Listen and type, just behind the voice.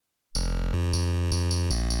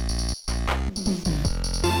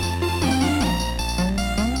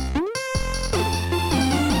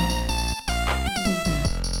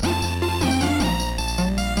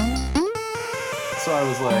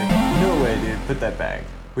was like, no way, dude, put that back.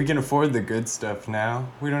 We can afford the good stuff now.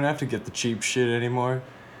 We don't have to get the cheap shit anymore.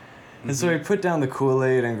 And so I put down the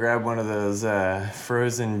Kool-Aid and grabbed one of those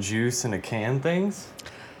frozen juice in a can things.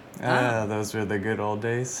 Those were the good old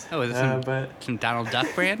days. Oh, is this some Donald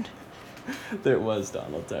Duck brand? There was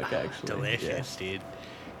Donald Duck, actually. Delicious, dude.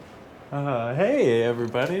 Hey,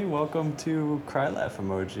 everybody. Welcome to Cry Laugh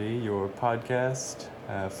Emoji, your podcast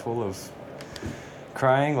full of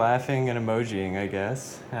crying, laughing, and emojiing, I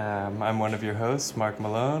guess. I'm one of your hosts, Mark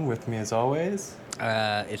Malone. With me, as always,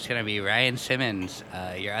 It's going to be Ryan Simmons,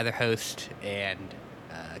 your other host and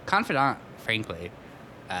confidant, frankly.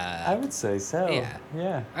 I would say so.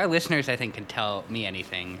 Yeah. Our listeners, I think, can tell me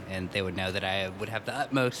anything, and they would know that I would have the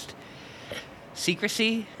utmost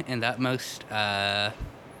secrecy and the utmost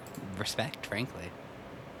respect, frankly.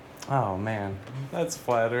 Oh, man. That's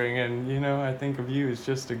flattering, and, I think of you as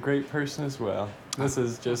just a great person as well. This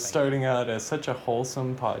is just starting out as such a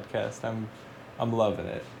wholesome podcast. I'm loving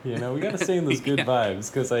it. We got to stay in those good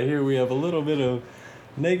vibes, because I hear we have a little bit of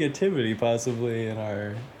negativity possibly in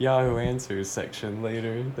our Yahoo Answers section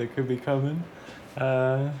later that could be coming.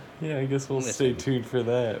 I guess we'll stay tuned for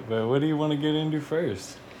that. But what do you want to get into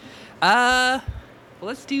first? Well,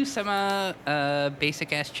 let's do some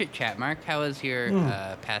basic ass chit chat. Mark, how has your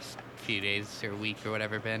past few days or week or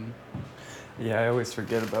whatever been? Yeah, I always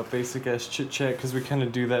forget about basic ass chit chat because we kind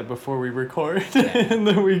of do that before we record, and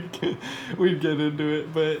then we'd get into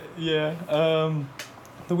it. But yeah,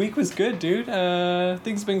 the week was good, dude.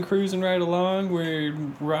 Things been cruising right along. We're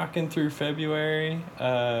rocking through February.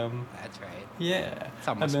 That's right. Yeah, it's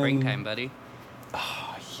almost springtime, buddy.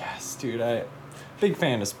 Oh yes, dude. Big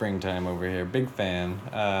fan of springtime over here. Big fan.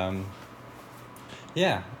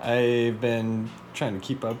 I've been trying to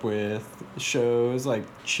keep up with shows like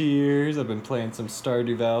Cheers. I've been playing some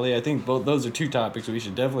Stardew Valley. I think both those are two topics we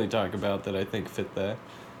should definitely talk about that I think fit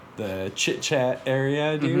the chit chat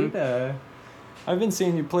area, dude. I've been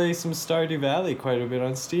seeing you play some Stardew Valley quite a bit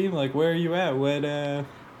on Steam. Like, where are you at?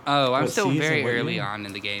 I'm still very early on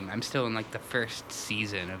in the game. I'm still in like the first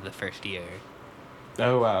season of the first year.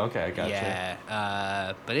 Oh wow, okay, I gotcha.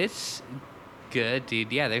 Yeah, but it's good,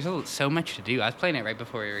 dude. Yeah, there's so much to do. I was playing it right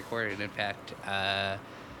before we recorded, in fact.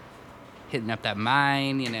 Hitting up that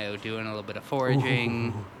mine, doing a little bit of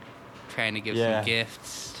foraging, trying to give some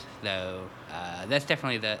gifts, though. That's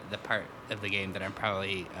definitely the part of the game that I'm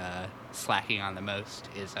probably slacking on the most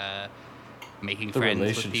is making friends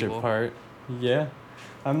with people. The relationship part. Yeah,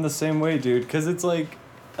 I'm the same way, dude, because it's like,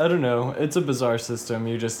 I don't know, it's a bizarre system.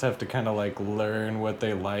 You just have to kind of like learn what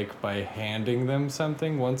they like by handing them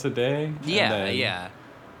something once a day.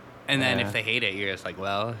 And then if they hate it, you're just like,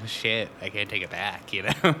 well, shit, I can't take it back,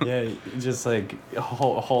 Yeah, just like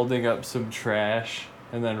holding up some trash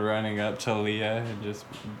and then running up to Leah and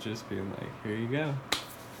just being like, here you go.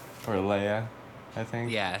 Or Leia, I think.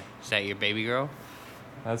 Yeah, is that your baby girl?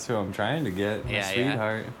 That's who I'm trying to get, my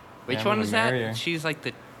sweetheart. Which one is that? Her. She's like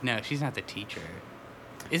no, she's not the teacher.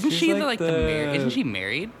 Isn't she isn't she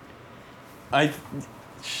married?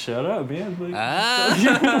 Shut up, man. Like,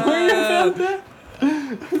 about that?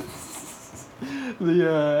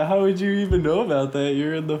 How would you even know about that?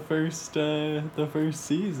 You're in the first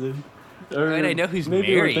season. Or I know who's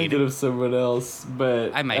maybe married. We're thinking of someone else,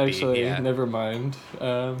 but I might actually, never mind.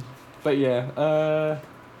 But yeah,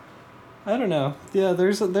 I don't know. Yeah,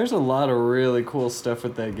 there's a lot of really cool stuff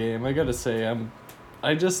with that game. I gotta say,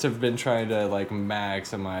 I just have been trying to like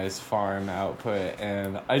maximize farm output,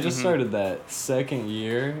 and I just started that second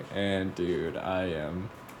year, and dude,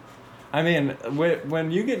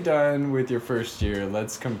 when you get done with your first year,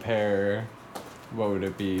 let's compare, what would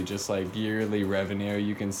it be, just like yearly revenue.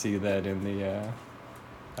 You can see that in the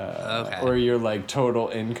or your like total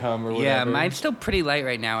income or whatever. Yeah, mine's still pretty light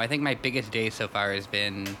right now. I think my biggest day so far has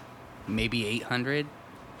been maybe 800.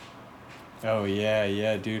 Oh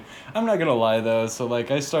yeah, dude. I'm not gonna lie though. So like,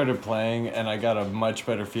 I started playing and I got a much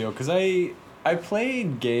better feel because I've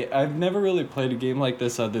never really played a game like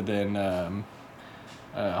this other than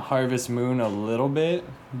Harvest Moon a little bit,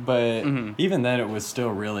 but even then it was still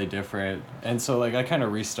really different. And so like, I kind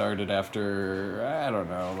of restarted after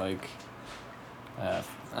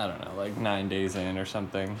like 9 days in or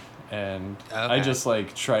something. And I just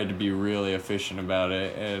like tried to be really efficient about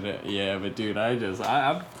it. And but dude,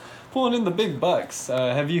 I'm pulling in the big bucks.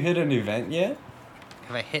 Have you hit an event yet?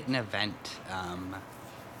 Have I hit an event?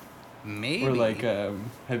 Maybe. Or like,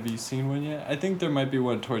 have you seen one yet? I think there might be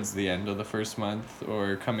one towards the end of the first month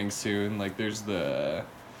or coming soon. Like there's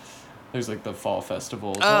like the fall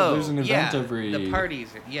festivals. Oh, there's an event every... the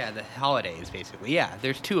parties, the holidays basically. Yeah,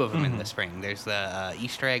 there's two of them in the spring. There's the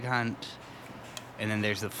Easter egg hunt, and then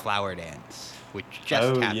there's the flower dance. which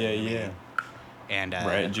just happened yeah, to me. yeah. And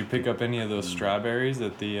Right. Did you pick up any of those strawberries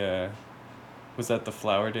at the? Was that the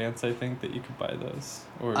flower dance? I think that you could buy those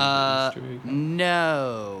or the Easter egg hunt?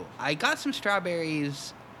 No, I got some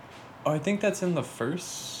strawberries. Oh, I think that's in the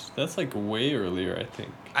first. That's like way earlier. I think.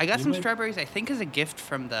 I got You some might- strawberries, I think, as a gift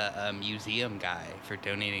from the museum guy for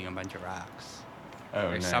donating a bunch of rocks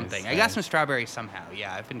or nice, something. I got some strawberries somehow.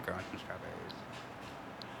 Yeah, I've been growing some strawberries.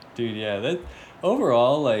 Dude, yeah, that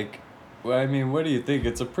overall, like, well, I mean, what do you think?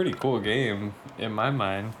 It's a pretty cool game in my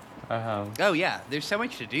mind. Oh yeah, there's so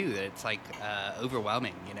much to do that it's like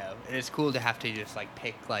overwhelming, you know. And it's cool to have to just like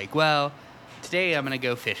pick like, well, today I'm gonna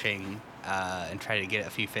go fishing and try to get a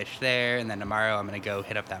few fish there, and then tomorrow I'm gonna go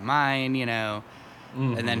hit up that mine, you know,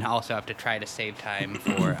 and then also have to try to save time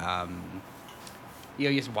for you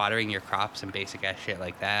know, just watering your crops and basic ass shit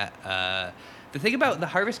like that. The thing about the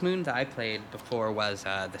Harvest Moons I played before was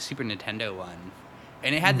the Super Nintendo one,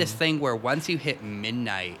 and it had this thing where once you hit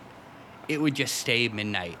midnight, it would just stay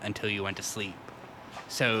midnight until you went to sleep.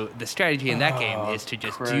 So the strategy in that game is to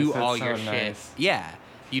just do all your shit. Nice. Yeah,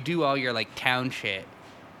 you do all your like town shit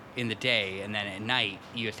in the day, and then at night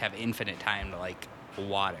you just have infinite time to like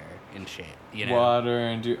water and shit. You know. Water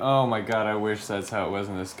and do. Oh my god, I wish that's how it was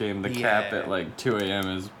in this game. The cap Yeah. at like 2 a.m.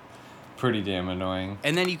 is pretty damn annoying.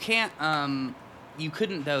 And then you can't. You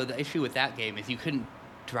couldn't though. The issue with that game is you couldn't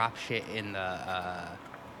drop shit in the.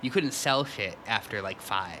 You couldn't sell shit after like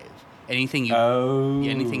 5. Anything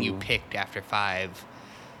you picked after 5,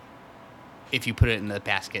 if you put it in the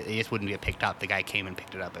basket, it just wouldn't get picked up. The guy came and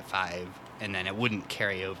picked it up at 5, and then it wouldn't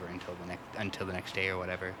carry over until the next day or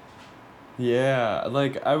whatever. Yeah,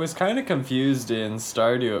 like I was kind of confused in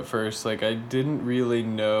Stardew at first. Like I didn't really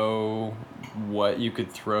know what you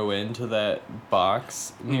could throw into that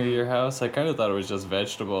box near your house. I kind of thought it was just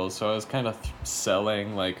vegetables, so I was kind of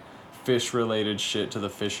selling like fish related shit to the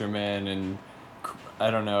fishermen and I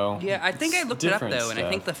don't know. Yeah, I think I looked it up different though, and I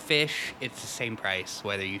think stuff. the fish, it's the same price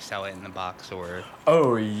whether you sell it in the box or.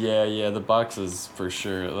 Oh yeah, the boxes for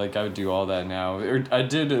sure. Like I would do all that now. I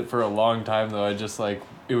did it for a long time though. I just like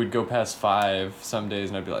it would go past 5 some days,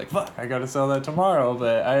 and I'd be like, "Fuck, I gotta sell that tomorrow."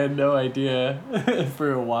 But I had no idea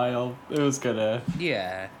for a while. It was gonna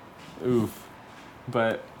Yeah. oof.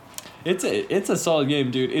 But it's a solid game,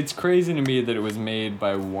 dude. It's crazy to me that it was made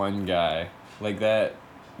by one guy. Like that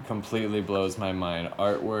completely blows my mind.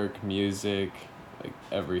 Artwork, music, like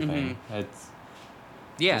everything. It's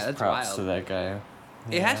Yeah, just that's props wild. to that guy.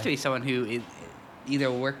 It has to be someone who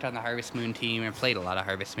either worked on the Harvest Moon team or played a lot of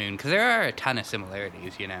Harvest Moon, because there are a ton of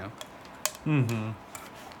similarities, you know.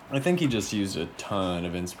 I think he just used a ton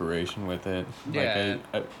of inspiration with it. Yeah.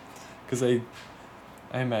 Like because I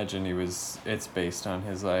imagine it's based on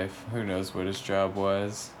his life. Who knows what his job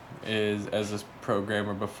was as a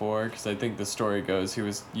programmer before, because I think the story goes he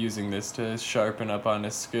was using this to sharpen up on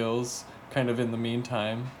his skills kind of in the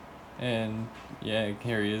meantime. And yeah,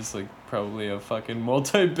 here he is, like probably a fucking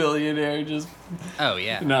multi-billionaire, just Oh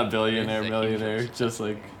yeah. not billionaire, He's a millionaire, huge- just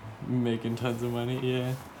like making tons of money.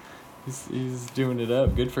 Yeah, he's doing it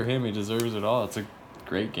up. Good for him. He deserves it all. It's a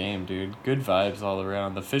great game, dude. Good vibes all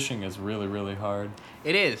around. The fishing is really, really hard.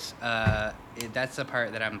 It is. That's the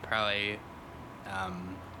part that I'm probably.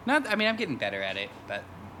 Not. I mean, I'm getting better at it, but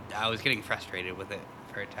I was getting frustrated with it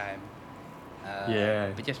for a time. Yeah.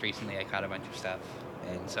 But just recently, I caught a bunch of stuff,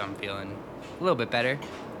 and so I'm feeling a little bit better.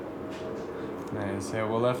 Nice. Yeah,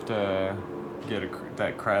 we'll have to get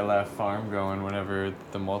that Cry Laugh farm going whenever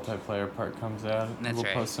the multiplayer part comes out. That's we'll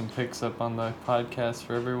right. post some pics up on the podcast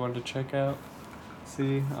for everyone to check out.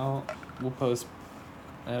 We'll post.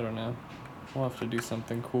 I don't know. We'll have to do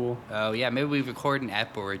something cool. Oh yeah, maybe we record an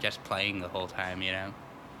app where we're just playing the whole time, you know.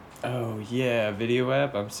 Oh yeah, video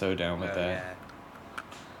app. I'm so down with Oh, that.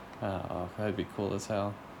 yeah. Oh, that'd be cool as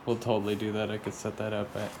hell. We'll totally do that. I could set that up.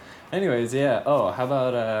 Anyways, yeah. Oh, how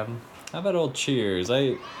about old Cheers?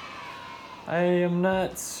 I am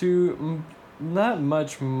not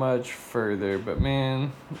much further, but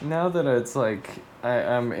man, now that it's like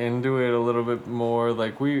I'm into it a little bit more.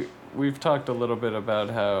 Like we've talked a little bit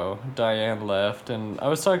about how Diane left, and I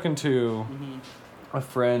was talking to a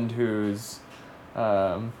friend who's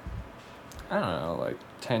I don't know, like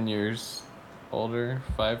 10 years older,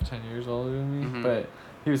 5-10 years older than me. But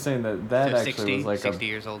he was saying that So actually 60, was like 60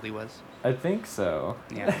 years old he was. I think so.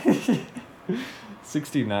 Yeah.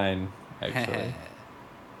 69 actually.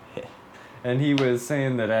 And he was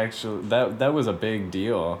saying that actually that was a big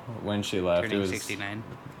deal when she left. Turning it was 69.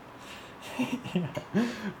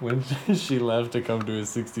 when she left to come to his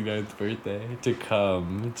 69th birthday. To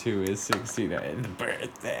come to his 69th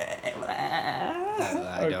birthday.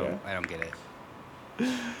 I don't get it.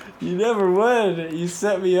 You never would. You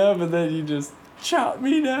set me up and then you just chop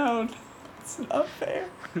me down. It's not fair.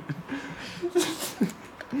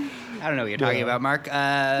 I don't know what you're talking about, Mark.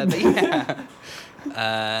 But yeah.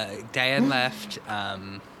 Diane left,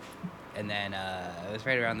 and then it was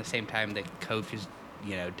right around the same time that Coach was,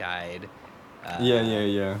 died.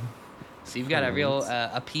 Yeah. So you've got a real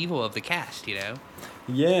upheaval of the cast, Yeah,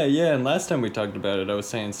 and last time we talked about it, I was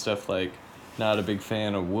saying stuff like, not a big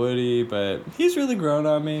fan of Woody, but he's really grown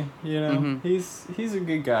on me, Mm-hmm. He's a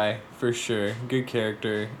good guy, for sure. Good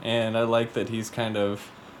character, and I like that he's kind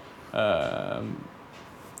of, I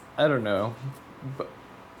don't know,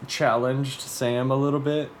 challenged Sam a little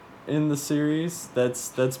bit in the series.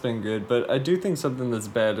 That's been good, but I do think something that's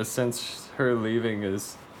bad is since her leaving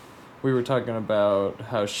is, we were talking about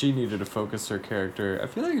how she needed to focus her character. I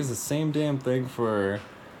feel like it's the same damn thing for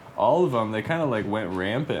all of them. They kind of like went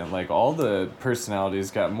rampant. Like all the personalities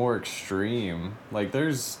got more extreme. Like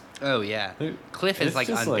there's... Oh, yeah. Cliff is like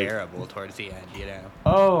unbearable towards the end,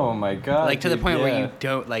 Oh my god. Like to the point yeah. where you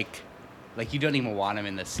don't like you don't even want him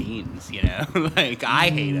in the scenes, Like I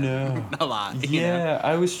hate him a lot. Yeah,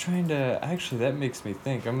 I was trying to... Actually, that makes me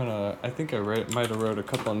think. I think I might have wrote a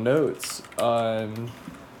couple notes on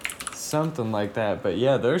something like that. But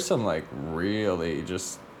yeah, there's some like really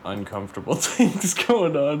just uncomfortable things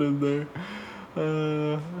going on in there.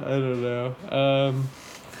 I don't know.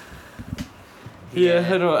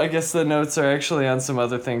 I guess the notes are actually on some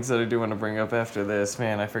other things that I do want to bring up after this.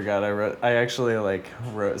 Man, I forgot I actually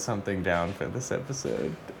wrote something down for this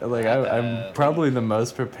episode. I'm probably the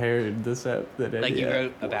most prepared this ep that Like you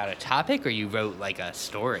wrote about a topic, or you wrote like a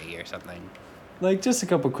story or something? Like just a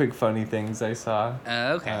couple quick funny things I saw.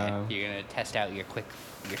 Okay. You're gonna test out your quick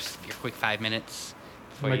 5 minutes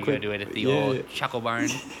before you go do it at the old Chuckle Barn.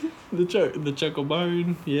 The Chuckle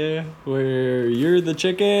Barn, yeah, where you're the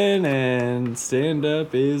chicken and stand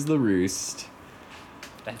up is the roost.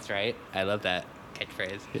 That's right. I love that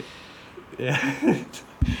catchphrase. Yeah.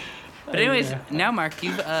 But anyways, now Mark,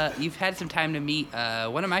 you've had some time to meet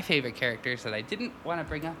one of my favorite characters that I didn't want to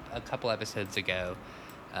bring up a couple episodes ago.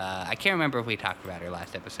 I can't remember if we talked about her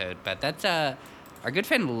last episode, but that's our good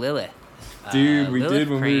friend Lilith. Dude, we Lilith did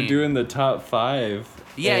when Crane. we were doing the top 5.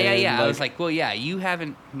 Yeah. I was like, well, yeah, you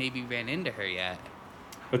haven't maybe ran into her yet.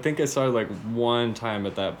 I think I saw her one time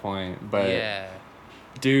at that point, but Yeah.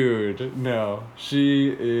 dude, no,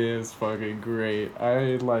 she is fucking great.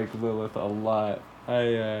 I like Lilith a lot.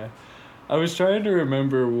 I was trying to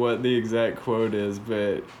remember what the exact quote is,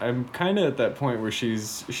 but I'm kind of at that point where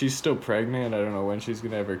she's still pregnant. I don't know when she's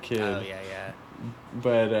gonna have her kid. Oh yeah.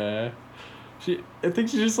 But I think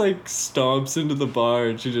she just stomps into the bar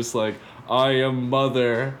and she just I am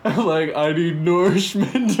mother. I need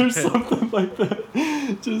nourishment or something like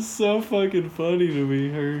that. Just so fucking funny to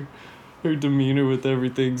me. Her demeanor with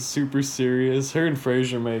everything's super serious. Her and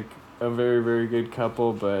Frasier make a very, very good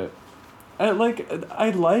couple, but I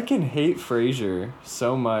like and hate Frasier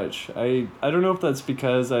so much. I don't know if that's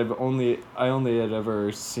because I only had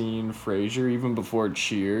ever seen Frasier even before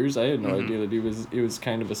Cheers. I had no idea that it was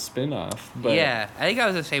kind of a spin-off. But yeah, I think I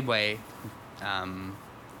was the same way.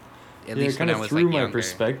 At least it kind when I of was threw my younger.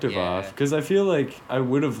 perspective off, because I feel like I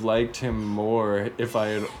would have liked him more if I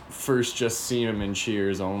had first just seen him in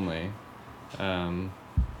Cheers only.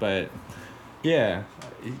 But yeah,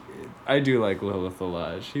 I do like Lilith a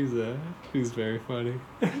lot. She's very funny.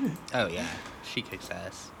 Oh yeah, she kicks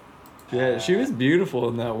ass. Yeah, she was beautiful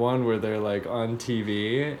in that one where they're on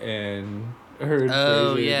TV and her and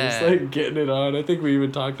Frasier just getting it on. I think we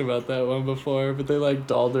even talked about that one before, but they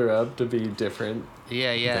dolled her up to be different.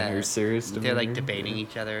 Yeah. Than her serious demeanor. They're debating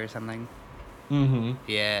each other or something. Mm-hmm.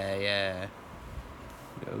 Yeah. Yeah,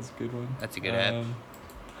 that was a good one. That's a good ep.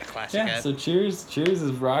 A classic yeah, ep. so Cheers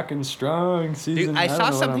is rocking strong. Season. Dude, I saw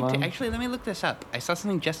something. Actually, Actually, let me look this up. I saw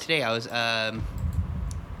something just today. I was I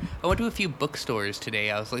went to a few bookstores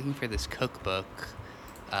today. I was looking for this cookbook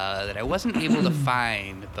that I wasn't able to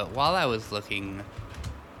find, but while I was looking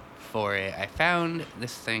for it, I found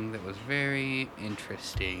this thing that was very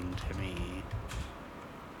interesting to me.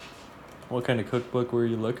 What kind of cookbook were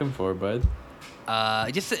you looking for, bud?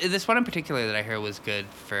 Just this one in particular that I heard was good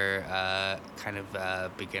for kind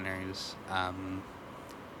of beginners.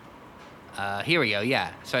 Here we go.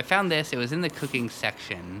 Yeah. So I found this. It was in the cooking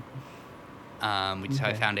section, which is how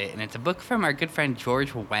I found it. And it's a book from our good friend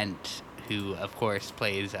George Wendt, who, of course,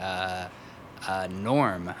 plays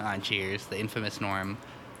Norm on Cheers, the infamous Norm.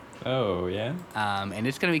 Oh, yeah? And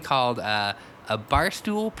it's going to be called A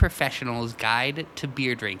Barstool Professional's Guide to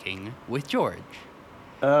Beer Drinking with George.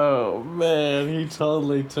 Oh, man, he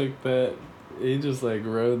totally took that. He just,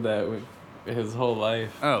 rode that with his whole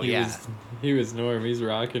life. Oh, he yeah. he was Norm. He's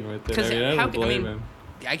rocking with it. I mean, I don't blame him.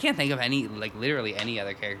 I can't think of any, like, literally any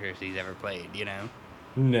other characters he's ever played, you know?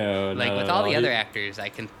 No, Like, not with at all all. the other actors, I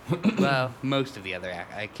can... well, most of the other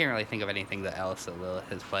actors. I can't really think of anything that Elsa Lilith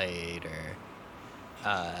has played, or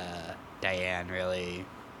Diane, really.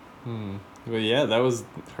 Well, yeah, that was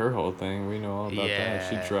her whole thing. We know all about that. Yeah.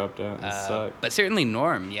 She dropped out and sucked. But certainly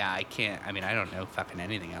Norm, yeah, I can't... I mean, I don't know fucking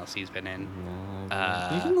anything else he's been in.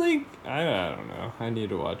 No, even, like, I don't know. I need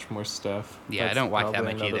to watch more stuff. Yeah, That's I don't watch that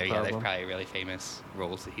probably much another either. Yeah, there's problem. probably really famous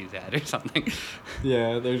roles that he's had or something.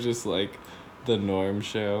 Yeah, there's just, like, the Norm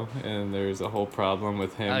Show, and there's a whole problem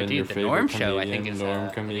with him and your the favorite Norm comedian, Show, I think, is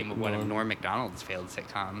Norm the name of one of Norm Macdonald's failed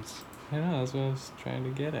sitcoms. I know, that's what I was trying to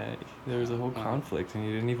get at. There was a whole conflict, and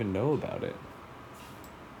you didn't even know about it.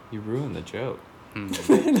 You ruined the joke.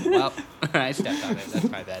 Well, I stepped on it. That's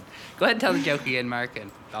my bad. Go ahead and tell the joke again, Mark,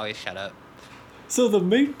 and always shut up. So the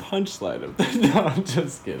main punchline of that... No, I'm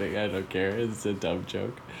just kidding. I don't care. It's a dumb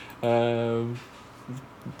joke.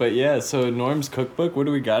 But yeah, so Norm's cookbook, what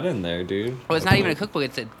do we got in there, dude? Well, it's not even a cookbook.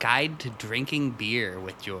 It's a guide to drinking beer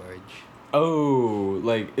with George. Oh,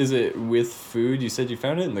 like, is it with food? You said you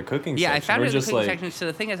found it in the cooking section. Yeah, I found it in the just cooking like... section. So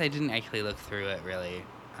the thing is, I didn't actually look through it, really,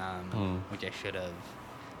 which I should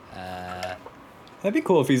have. That'd be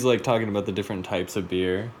cool if he's, like, talking about the different types of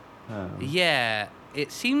beer. Yeah,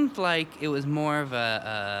 it seemed like it was more of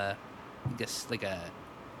a just like a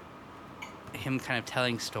him kind of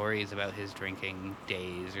telling stories about his drinking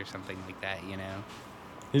days or something like that, you know?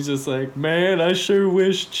 He's just like, man, I sure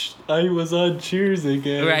wished I was on Cheers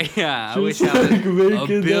again. Right, yeah. I Just wish I was like a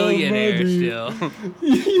making that billionaire money. still.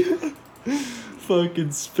 Yeah.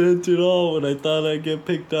 Fucking spent it all when I thought I'd get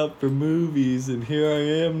picked up for movies, and here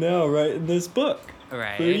I am now writing this book.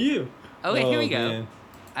 Right. For you. Okay, here we go. Man.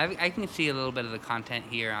 I can see a little bit of the content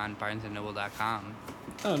here on barnesandnoble.com.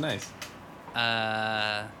 Oh, nice.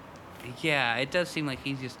 Yeah, it does seem like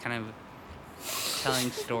he's just kind of telling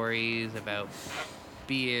stories about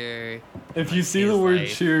beer. If you like see his the word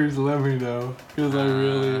life. Cheers, let me know, because I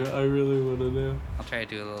really want to know. I'll try to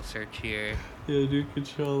do a little search here. Yeah, do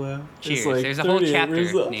control that. Cheers. It's like There's a whole 38 chapter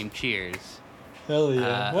results. named Cheers. Hell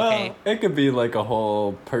yeah. Well, okay. it could be like a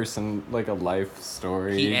whole person, like a life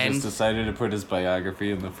story. He just decided to put his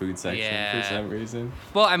biography in the food section for some reason.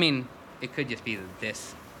 Well, I mean, it could just be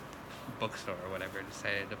this bookstore or whatever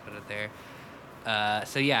decided to put it there.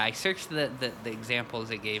 So yeah, I searched the examples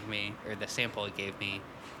it gave me, or the sample it gave me,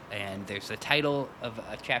 and there's the title of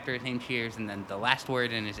a chapter named Cheers, and then the last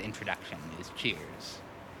word in his introduction is Cheers.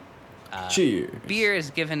 Cheers. Beer is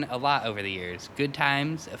given a lot over the years. Good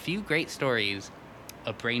times, a few great stories,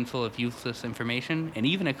 a brain full of useless information, and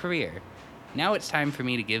even a career. Now it's time for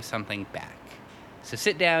me to give something back. So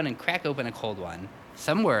sit down and crack open a cold one.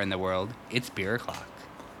 Somewhere in the world, it's beer o'clock.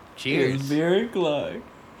 Cheers. It's beer o'clock.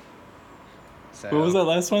 So, What was that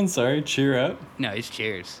last one? Sorry, cheer up? No, it's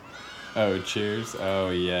Cheers. Oh, cheers. Oh,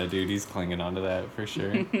 yeah, dude, he's clinging on to that for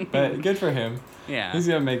sure. But good for him. Yeah. He's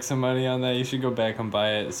going to make some money on that. You should go back and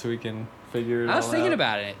buy it so we can figure it out. I was thinking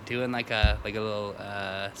about it, doing like a little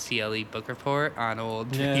CLE book report on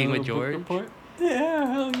old Drinking with little book George. report.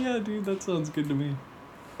 Yeah, hell yeah, dude. That sounds good to me.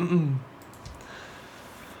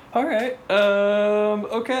 All right.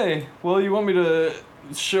 Okay. Well, you want me to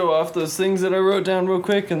show off those things that I wrote down real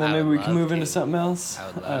quick, and then maybe we can move into something else? I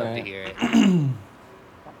would love to hear it.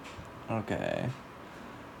 Okay.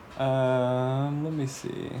 Let me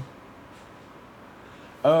see.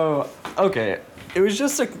 Oh, okay. It was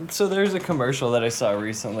just so there's a commercial that I saw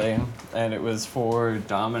recently, and it was for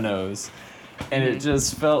Domino's, and it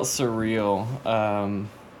just felt surreal.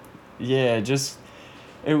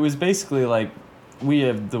 It was basically like, we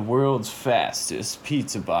have the world's fastest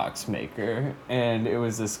pizza box maker, and it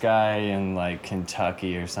was this guy in like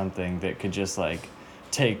Kentucky or something that could just like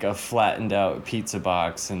take a flattened out pizza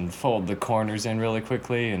box and fold the corners in really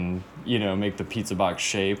quickly and, make the pizza box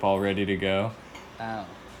shape all ready to go. Oh.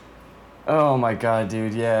 Oh my god,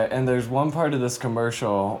 dude, yeah. And there's one part of this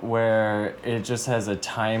commercial where it just has a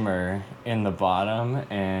timer in the bottom,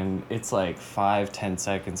 and it's like 5-10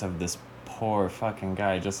 seconds of this poor fucking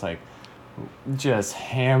guy just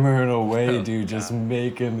hammering away, dude, just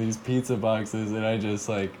making these pizza boxes, and I just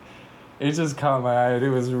like, it just caught my eye, and it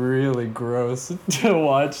was really gross to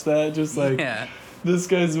watch that, just like, this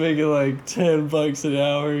guy's making like $10 an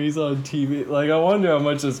hour, he's on TV, like, I wonder how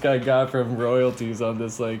much this guy got from royalties on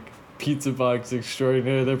this, like, pizza box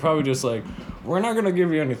extraordinaire. They're probably just like, we're not gonna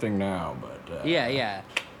give you anything now, but Yeah.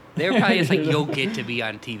 They were probably just like, you'll get to be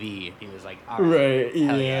on TV. He was like, all right. Right,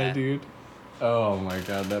 yeah, dude. Oh my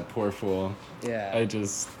god, that poor fool. Yeah. I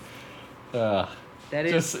just, That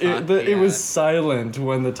is Just fucked, it was yeah. silent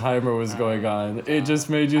when the timer was going on. It just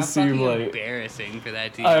made you How seem fucking like embarrassing for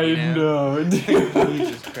that dude. I you know? know, dude.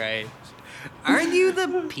 Jesus Christ. Aren't you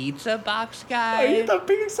the pizza box guy? Are you the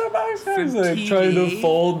pizza box guy? From He's like trying to TV?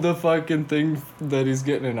 fold the fucking thing that he's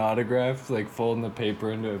getting an autograph, like folding the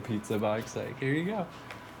paper into a pizza box. Like, here you go.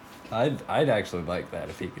 I'd actually like that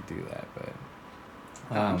if he could do that, but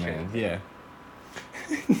I'm oh sure man, he yeah.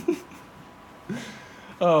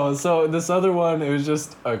 Oh, so this other one, it was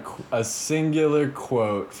just a singular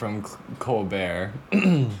quote from Colbert,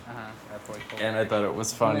 and I thought it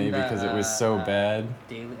was funny because it was so bad.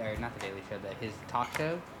 Daily, or not the Daily Show, his talk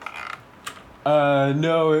show.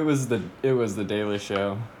 No, it was the Daily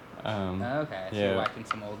Show. Okay, so yeah. you're watching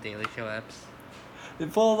some old Daily Show apps.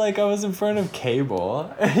 It felt like I was in front of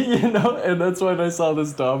cable, and that's when I saw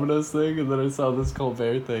this Domino's thing, and then I saw this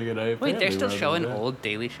Colbert thing, and I Wait, they're apparently still wrote it showing down. old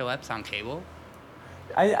Daily Show apps on cable?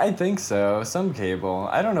 I think so. Some cable.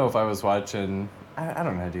 I don't know if I was watching. I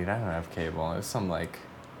don't know, dude. I don't have cable. It was some like.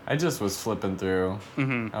 I just was flipping through.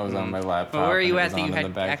 Mm-hmm. I was on my laptop. Well, where are and you it at was that you on in had the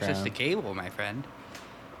background. access to cable, my friend?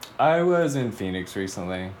 I was in Phoenix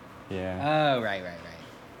recently. Yeah. Oh, right.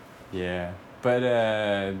 Yeah. But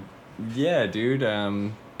yeah, dude.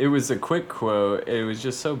 It was a quick quote. It was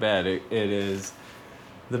just so bad. It is.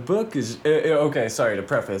 The book is okay. Sorry to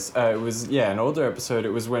preface. It was an older episode.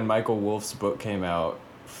 It was when Michael Wolff's book came out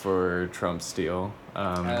for Trump Steele.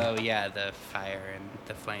 Oh yeah, the fire and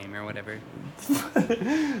the flame or whatever.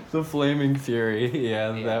 The Flaming Fury.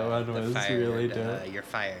 Yeah, Yeah, that one the was fire really and, dope. You're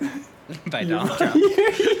fired by You're Donald Trump.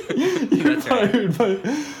 You're That's right.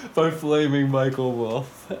 fired by Flaming Michael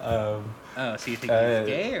Wolff. Oh, so you think he's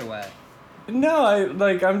gay or what? No,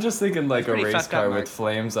 I'm just thinking like That's a pretty race fucked up, car Mark. with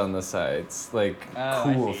flames on the sides, like Oh,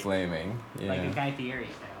 I cool see. flaming. Yeah. Like a Guy Fieri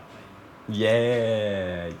style thing.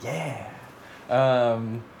 Yeah.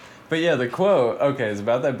 But yeah, the quote, okay, it's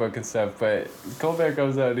about that book and stuff, but Colbert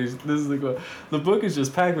comes out and this is the quote. The book is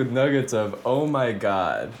just packed with nuggets of, oh my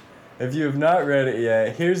God. If you have not read it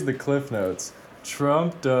yet, here's the Cliff Notes.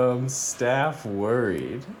 Trump dumb, staff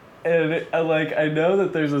worried. And I know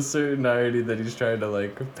that there's a certain irony that he's trying to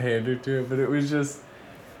like pander to it, but it was just,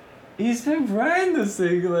 he's been writing this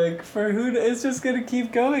thing like for it's just gonna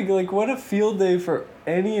keep going. Like what a field day for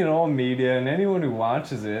any and all media and anyone who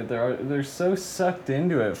watches it. They're so sucked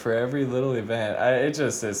into it for every little event. It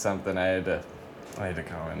just is something I had to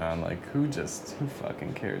comment on. Like who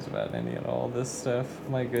fucking cares about any and all this stuff?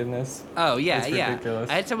 My goodness. Oh yeah, It's yeah. ridiculous.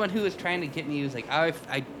 I had someone who was trying to get me. He was like, "Oh,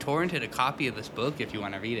 I torrented a copy of this book. If you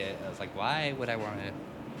want to read it." I was like, "Why would I want to?"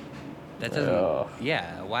 That doesn't. Ugh.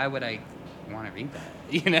 Yeah. Why would I want to read that?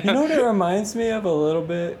 You You know what it reminds me of a little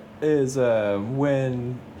bit is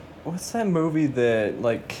when what's that movie that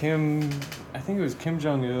like I think it was Kim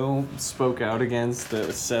Jong-il spoke out against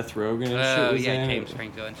the Seth Rogen and shit Oh was yeah, in. James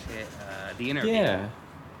Franco and shit. The Interview.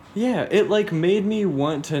 Yeah, it like made me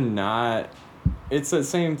want to not. It's the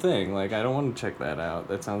same thing. Like I don't want to check that out.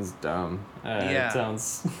 That sounds dumb. Yeah. It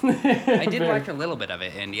sounds. I did watch a little bit of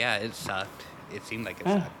it, and yeah, it sucked. It seemed like it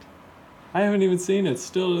sucked. I haven't even seen it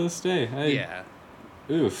still to this day. Yeah.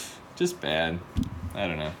 Oof, just bad. I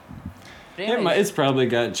don't know. But anyways, It's probably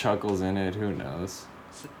got chuckles in it. Who knows?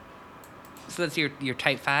 so that's your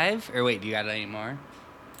type 5? Or wait, do you got any more?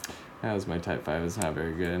 That was my type 5. It's not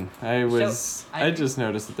very good. I I just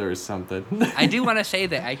noticed that there was something. I do want to say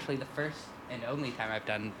that actually the first and only time I've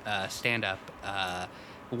done stand-up,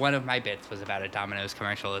 one of my bits was about a Domino's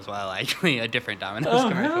commercial as well. Actually, a different Domino's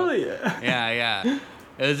commercial. Hell yeah. Yeah.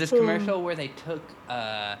 It was this commercial where they took,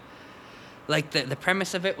 like the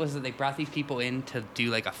premise of it was that they brought these people in to do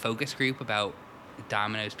like a focus group about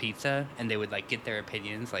Domino's pizza, and they would like get their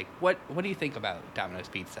opinions, like what do you think about Domino's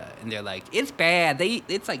pizza? And they're like, it's bad.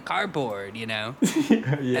 It's like cardboard, you know. Yeah.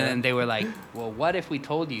 And then they were like, well, what if we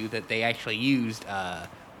told you that they actually used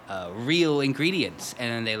real ingredients?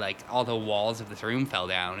 And then they like all the walls of this room fell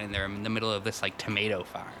down, and they're in the middle of this like tomato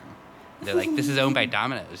farm. They're like, this is owned by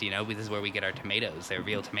Domino's, you know. This is where we get our tomatoes. They're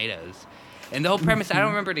real tomatoes. And the whole premise, I don't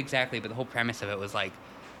remember it exactly, but the whole premise of it was like,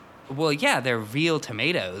 well, yeah, they're real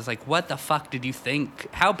tomatoes. Like, what the fuck did you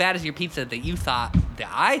think? How bad is your pizza that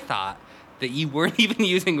I thought that you weren't even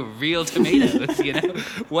using real tomatoes, you know?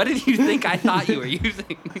 What did you think I thought you were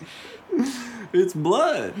using? It's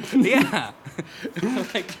blood. Yeah.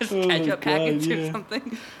 Like just Oh my ketchup God, packets or yeah.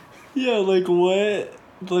 something. Yeah, like what?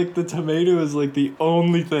 Like the tomato is like the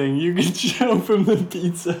only thing you can show from the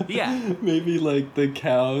pizza. Yeah. Maybe like the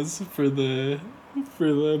cows for the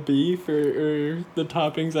beef or the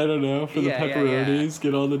toppings, I don't know, for the Yeah, yeah, pepperonis,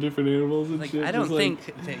 get all the different animals and Like, shit. I don't just, like,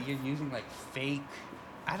 think that you're using like fake.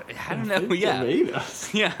 I don't know. fake Yeah. tomatoes.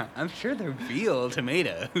 Yeah, I'm sure they're real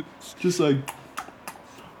tomatoes. Just like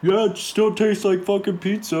yeah, it still tastes like fucking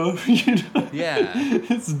pizza. You know? Yeah.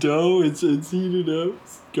 It's dough. It's heated up.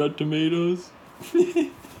 It's got tomatoes.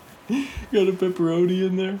 Got a pepperoni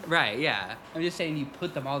in there. Right, yeah. I'm just saying you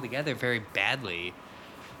put them all together very badly.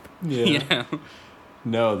 Yeah. You know?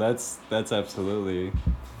 No, that's absolutely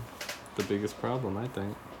the biggest problem, I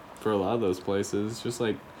think, for a lot of those places. Just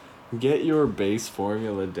like get your base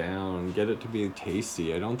formula down, get it to be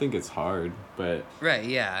tasty. I don't think it's hard, but Right,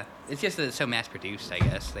 yeah. It's just that it's so mass produced, I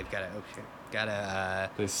guess. They've gotta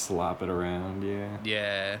they slop it around. Yeah.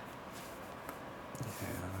 yeah. Yeah,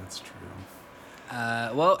 that's true.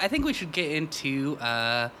 Well, I think we should get into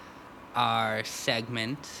our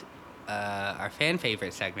segment, our fan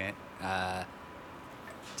favorite segment.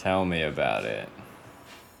 Tell me about it.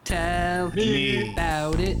 Tell me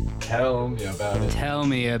about it. Tell me about it. Tell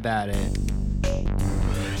me about it.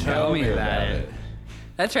 Tell me about it.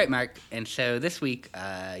 That's right, Mark. And so this week,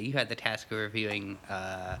 you had the task of reviewing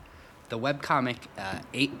the webcomic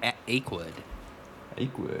Achewood.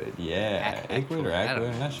 Achewood, yeah. Achewood or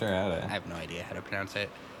Achewood? I'm not sure how to. I have no idea how to pronounce it.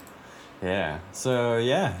 Yeah. So,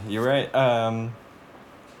 yeah, you're right.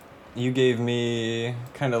 You gave me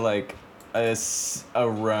kind of like a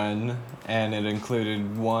run, and it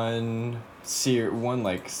included one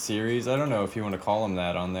series. I don't know if you want to call them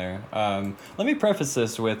that on there. Let me preface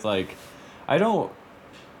this with like, I don't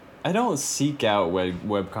seek out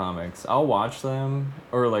webcomics. I'll watch them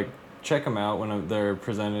or like check them out when they're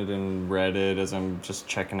presented in Reddit as I'm just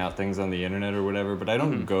checking out things on the internet or whatever, but I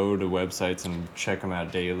don't go to websites and check them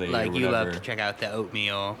out daily or Like, whatever. you love to check out the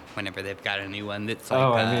Oatmeal whenever they've got a new one that's like,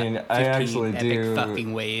 I mean, 15 I actually epic do.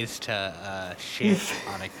 fucking ways to shit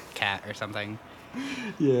on a cat or something.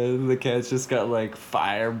 Yeah, the cat's just got like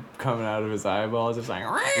fire coming out of his eyeballs. It's like,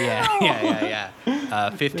 Yeah.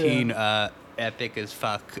 15 epic as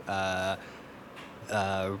fuck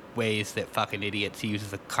ways that fucking idiots use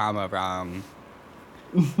the comma wrong.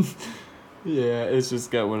 Yeah, it's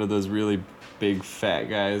just got one of those really big fat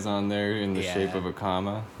guys on there in the Yeah. shape of a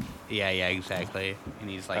comma. Yeah, exactly. And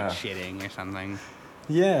he's like shitting or something.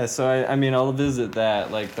 Yeah, so I mean, I'll visit that,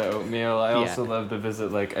 like the Oatmeal. I also love to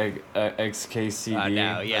visit like XKCD.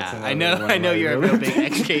 No, yeah. That's I another know one you're a real big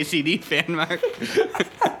XKCD fan, Mark.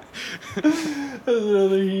 That's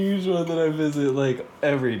another huge one that I visit like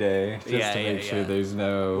every day just to make sure there's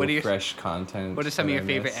no fresh content. What are some of your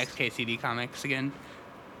favorite XKCD comics again?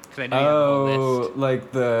 Because I know you have a whole list.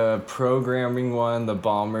 Like the programming one, the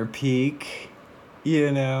Balmer Peak.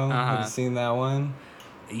 You know, have you seen that one?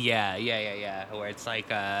 Yeah. Where it's like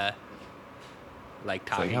talking it's like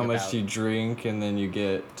how much you drink, and then you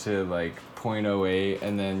get to like 0.08,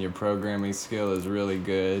 and then your programming skill is really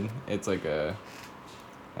good. It's like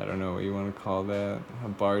I don't know what you want to call that, a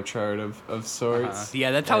bar chart of sorts.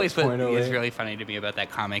 Yeah, that's always what is 0.08. really funny to me about that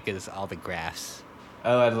comic is all the graphs.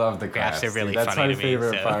 Oh, I love the graphs. Are really That's funny my to me.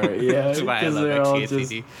 favorite So. part. Yeah, That's why I love they're all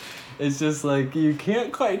XKCD. it's just like you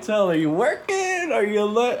can't quite tell. Are you working? Are you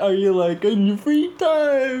like in your free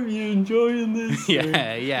time? You enjoying this?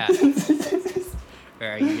 Yeah. Or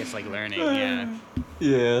are you just like learning? Yeah.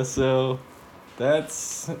 Yeah. So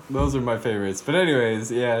those are my favorites. But anyways,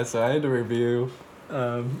 yeah. So I had to review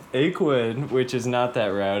Achewood, which is not that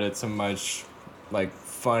route. It's a much like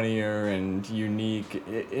funnier and unique.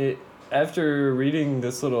 It after reading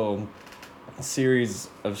this little series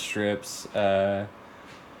of strips, it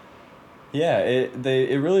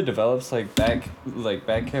really develops like back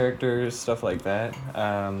characters, stuff like that.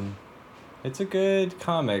 It's a good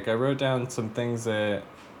comic. I wrote down some things that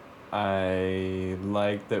I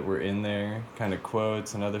liked that were in there, kind of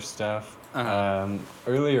quotes and other stuff.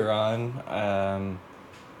 Earlier on,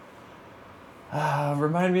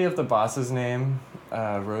 remind me of the boss's name,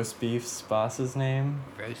 Roast Beef's boss's name,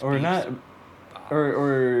 or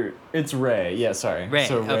it's Ray. Yeah, sorry. Ray.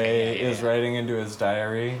 So Ray Okay, is writing into his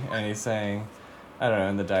diary, and he's saying, I don't know,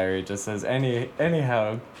 in the diary it just says,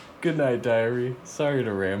 anyhow, good night, diary. Sorry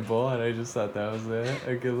to ramble, and I just thought that was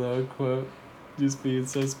a good little quote. Just being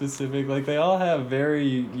so specific. Like, they all have very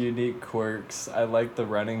unique quirks. I like the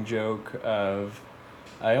running joke of,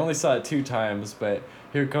 I only saw it 2 times, but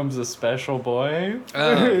here comes a special boy.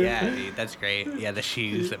 Oh yeah, dude, that's great. Yeah, the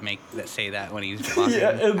shoes that say that when he's walking. Yeah,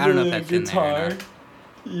 and I don't know the if that's guitar. in there or not.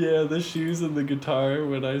 Yeah, the shoes and the guitar.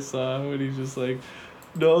 When he's just like,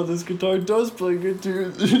 no, this guitar does play good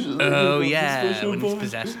too. Oh yeah, when he's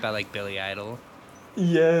possessed by like Billy Idol.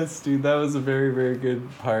 Yes, dude, that was a very, very good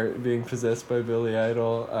part, being possessed by Billy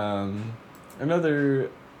Idol.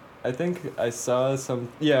 I think I saw some.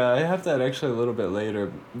 Yeah, I have that actually a little bit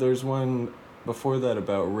later. There's one before that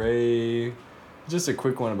about Ray, just a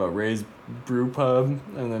quick one about Ray's brew pub,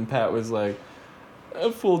 and then Pat was like,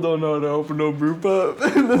 That fool don't know how to open no brew pub.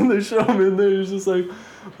 And then they show him in there, he's just like,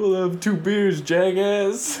 we'll have 2 beers,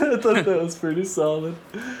 jackass. I thought that was pretty solid.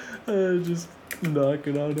 Just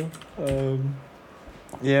knocking on him.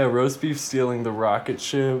 Yeah, roast beef stealing the rocket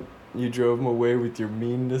ship. You drove him away with your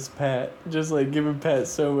meanness, Pat. Just like giving Pat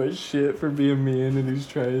so much shit for being mean, and he's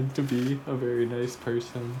trying to be a very nice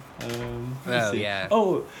person. Oh, yeah.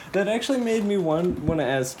 Oh, that actually made me want to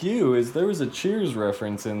ask you, is there was a Cheers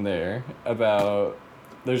reference in there about,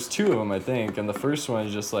 there's 2 of them, I think, and the first one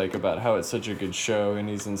is just like about how it's such a good show and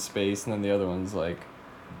he's in space, and then the other one's like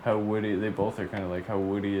how Woody, they both are kind of like how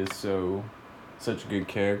Woody is such a good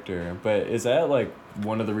character. But is that like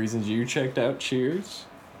one of the reasons you checked out Cheers?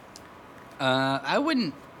 I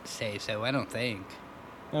wouldn't say so. I don't think.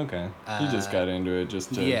 Okay. You just got into it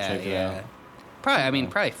just to check it out. Probably.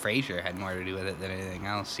 Probably Frasier had more to do with it than anything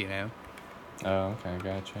else. You know. Oh, okay,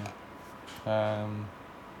 gotcha.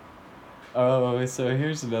 Oh, so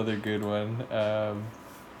here's another good one.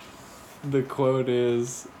 The quote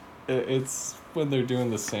is, it's when they're doing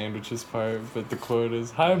the sandwiches part, but the quote is,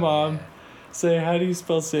 "Hi, Mom. Yeah. Say, how do you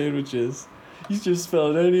spell sandwiches? You just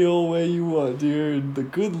spell it any old way you want, dear, and the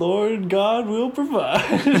good Lord God will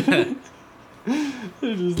provide." I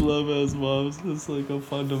just love how his mom's just like a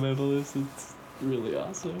fundamentalist. It's really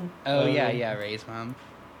awesome. Oh, yeah, Ray's mom.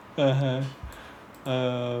 Uh-huh.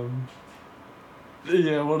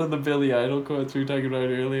 Yeah, one of the Billy Idol quotes we were talking about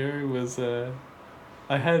earlier was, I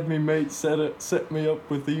had me mate set me up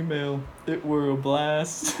with email. It were a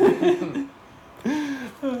blast.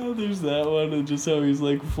 There's that one, and just how he's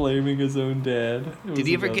like flaming his own dad. Did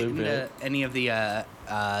you ever get into any of the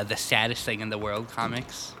saddest thing in the world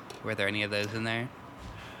comics? Were there any of those in there?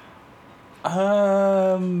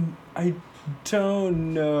 I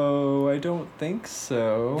don't know. I don't think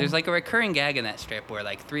so. There's like a recurring gag in that strip where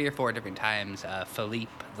like 3 or 4 different times,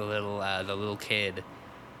 Philippe, the little kid,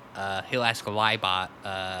 he'll ask Liebot,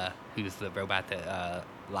 who's the robot that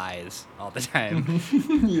lies all the time.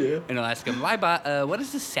 Yeah. And he'll ask him, Liebot, what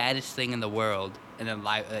is the saddest thing in the world? And then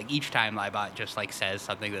each time Liebot just like says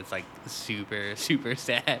something that's like super, super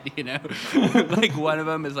sad, you know? Like one of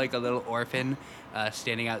them is like a little orphan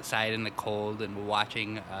standing outside in the cold and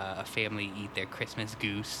watching a family eat their Christmas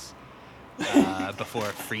goose before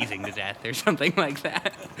freezing to death or something like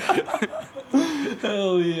that.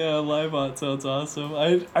 Hell yeah, Liebot sounds awesome.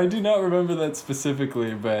 I do not remember that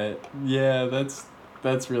specifically, but yeah, that's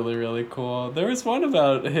really, really cool. There was one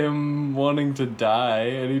about him wanting to die,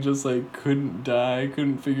 and he just, like, couldn't die,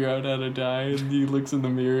 couldn't figure out how to die, and he looks in the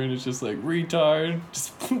mirror, and it's just like, retard,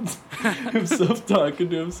 just himself talking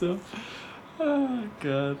to himself. Oh,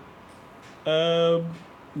 God.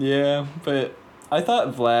 Yeah, but I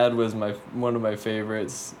thought Vlad was one of my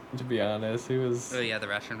favorites, to be honest. He was... Oh, yeah, the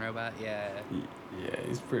Russian robot, yeah. Yeah,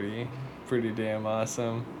 he's pretty damn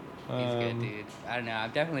awesome. He's good, dude. I don't know, I'm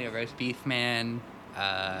definitely a roast beef man.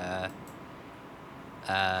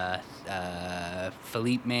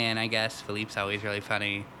 Philippe man, I guess. Philippe's always really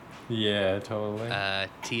funny. Yeah, totally.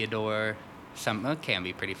 Theodore, can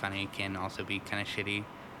be pretty funny, can also be kind of shitty.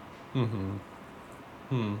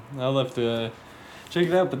 I'll have to check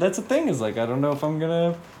it out, but that's the thing, is like, I don't know if I'm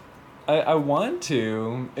gonna... I want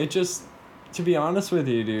to. It just, to be honest with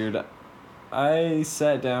you, dude, I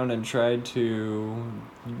sat down and tried to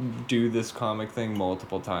do this comic thing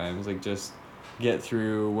multiple times, like just get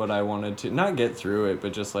through what I wanted to, not get through it,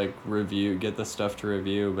 but just like get the stuff to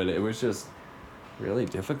review, but it was just really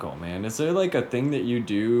difficult, man. Is there like a thing that you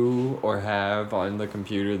do or have on the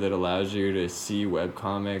computer that allows you to see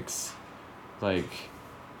webcomics, like,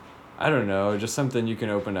 I don't know, just something you can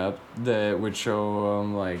open up that would show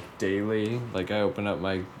them like daily? Like I open up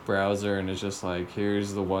my browser and it's just like,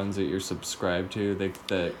 here's the ones that you're subscribed to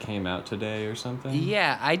that came out today or something?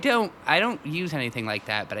 Yeah, I don't use anything like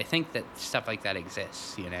that, but I think that stuff like that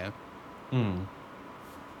exists, you know?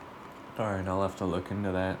 Alright, I'll have to look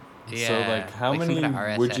into that. Yeah, so like how like some many kind of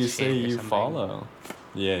RSS would you shit say or you something. follow?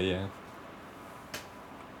 Yeah.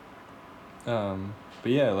 But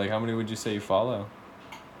yeah, like how many would you say you follow?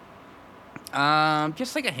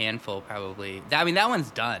 Just like a handful, probably. That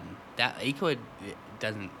one's done. It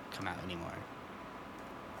doesn't come out anymore.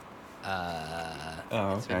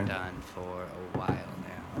 It's been done for a while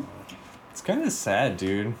now. It's kind of sad,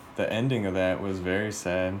 dude. The ending of that was very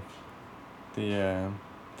sad. You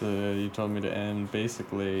told me to end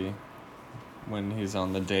basically when he's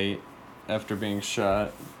on the date after being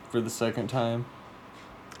shot for the second time.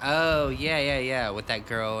 Oh, yeah, with that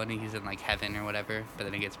girl, and he's in, like, heaven or whatever, but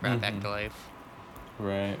then he gets brought back to life.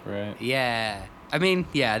 Right. Yeah. I mean,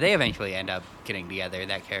 yeah, they eventually end up getting together,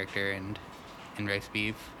 that character and roast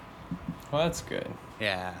beef. Well, that's good.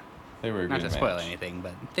 Yeah. They were a Not good to spoil match. anything,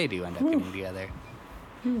 but they do end up getting together.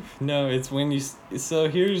 No, it's when you. So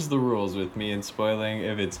here's the rules with me and spoiling.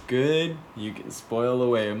 If it's good, you can spoil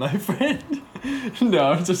away, my friend.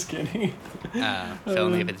 No, I'm just kidding. So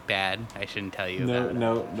only if it's bad, I shouldn't tell you No,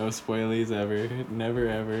 about no spoilies ever. Never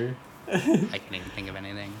ever. I can't even think of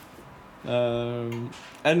anything. I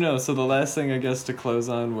don't know. So the last thing I guess to close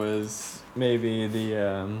on was maybe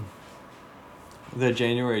the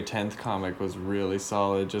January 10th comic was really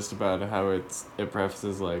solid. Just about how it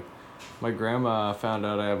prefaces like, my grandma found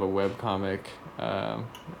out I have a webcomic,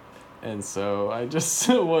 and so I just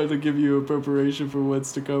wanted to give you a preparation for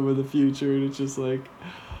what's to come in the future. And it's just like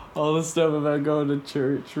all the stuff about going to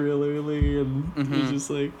church real early, and it's just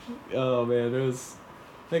like, oh man, it was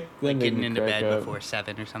like Getting into bed before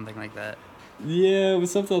 7 or something like that. Yeah, it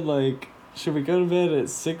was something like, should we go to bed at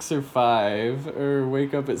 6 or 5, or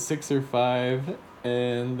wake up at 6 or 5?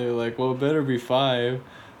 And they're like, well, it better be 5.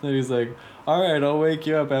 Then he's like, all right, I'll wake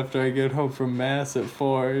you up after I get home from mass at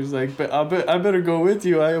 4. He's like, but I better go with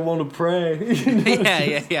you. I want to pray.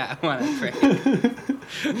 Yeah. I want to pray.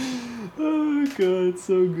 Oh god,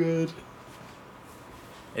 so good.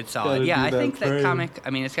 It's solid. Gotta I do think that praying. comic, I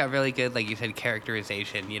mean, it's got really good, like you said,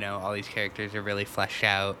 characterization. You know, all these characters are really fleshed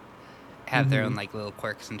out, have their own, like, little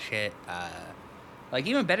quirks and shit. Like,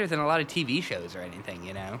 even better than a lot of TV shows or anything,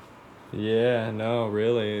 you know? Yeah, no,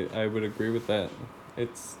 really, I would agree with that.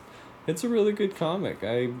 It's a really good comic.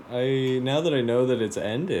 I now that I know that it's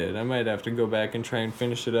ended, I might have to go back and try and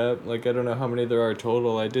finish it up. Like, I don't know how many there are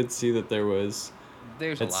total. I did see that there's a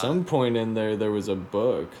at lot. some point in there was a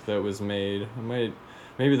book that was made.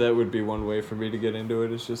 Maybe that would be one way for me to get into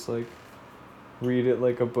it. It's just like read it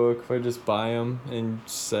like a book. If I just buy them and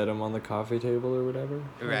set them on the coffee table or whatever.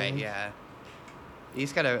 Right, yeah. You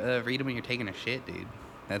just gotta read them when you're taking a shit, dude.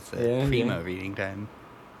 That's the primo reading time.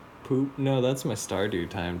 Poop? No, that's my Stardew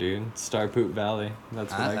time, dude. Star Poop Valley.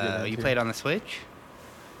 That's what I get into. You played on the Switch?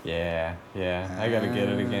 Yeah. I gotta get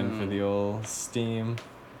it again for the old Steam.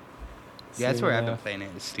 Yeah, that's where I've been playing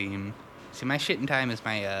it, is Steam. See, my shitting time is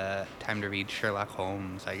my time to read Sherlock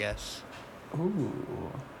Holmes, I guess. Ooh,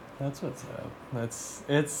 that's what's up.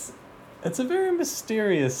 It's a very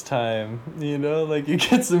mysterious time, you know? Like, you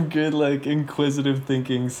get some good, like, inquisitive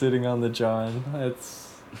thinking sitting on the John.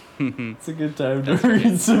 It's a good time to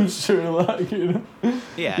read some Sherlock, you know?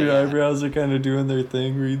 Yeah. Your eyebrows are kind of doing their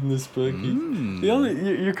thing reading this book.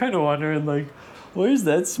 You're kind of wondering, like, where's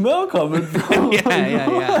that smell coming from?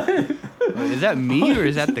 Yeah. Is that me or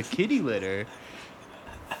is that the kitty litter?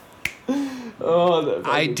 Oh, that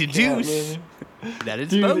I deduce that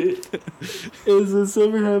it's both. Is this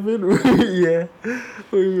ever happened?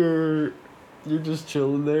 Where you're just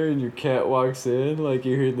chilling there and your cat walks in, like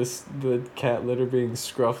you hear the cat litter being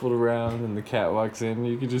scruffled around, and the cat walks in, and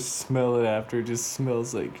you can just smell it after. It just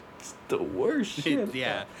smells like the worst shit.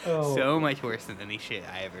 Yeah. Oh. So much worse than any shit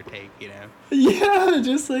I ever take, you know? Yeah,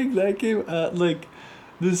 just like that came out, like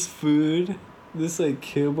this food. This like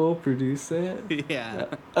kibble produced that. Yeah.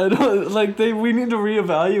 I don't like we need to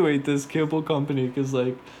reevaluate this kibble company, because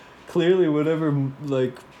like clearly whatever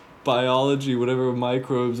like biology, whatever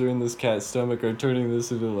microbes are in this cat's stomach are turning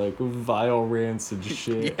this into like vile rancid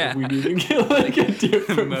shit. Yeah. We need to get like a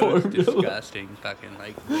different Most formula. disgusting fucking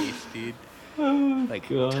like waste, dude. Oh, Like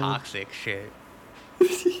God. toxic shit.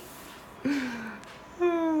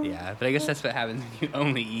 Yeah, but I guess that's what happens when you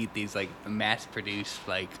only eat these like mass-produced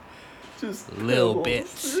like Just little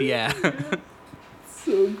pebbles. bits. Yeah.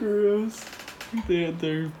 So gross.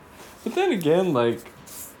 They're but then again, like,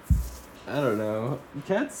 I don't know,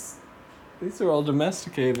 cats, these are all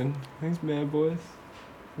domesticated, these bad boys.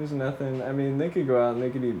 There's nothing, I mean, they could go out and they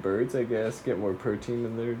could eat birds, I guess, get more protein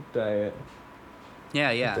in their diet.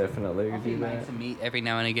 Yeah. Definitely I'll could do feed mine that. some meat every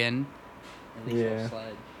now and again. At least Yeah. I'll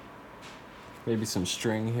slide. Maybe some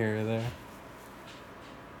string here or there.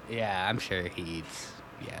 Yeah, I'm sure he eats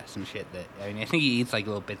some shit that I think he eats like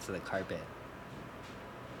little bits of the carpet.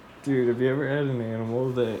 Dude, have you ever had an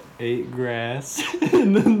animal that ate grass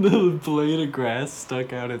and then the blade of grass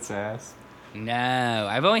stuck out its ass? No,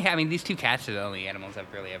 these two cats are the only animals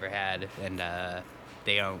I've really ever had, and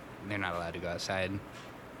they're not allowed to go outside.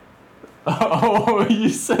 Oh, you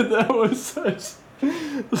said that was such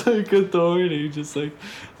like authority, just like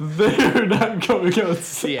they're not going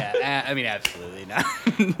outside. Yeah, I mean, absolutely not.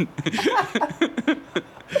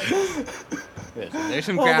 Listen, there's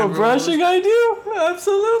some All ground the rules. brushing I do?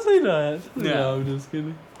 Absolutely not. No. No, I'm just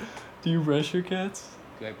kidding. Do you brush your cats?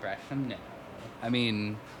 Do I brush them? No. I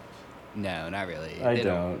mean, no, not really. I They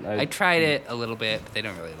don't. I tried it a little bit, but they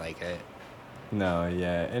don't really like it. No,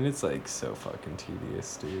 yeah, and it's like so fucking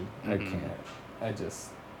tedious, dude. I can't. I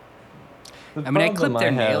just. The I mean, I problem clip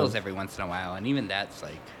their nails have- every once in a while, and even that's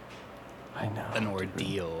like I know. an dude.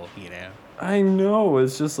 ordeal, you know? I know.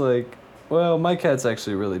 It's just like, well, my cat's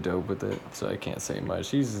actually really dope with it, so I can't say much.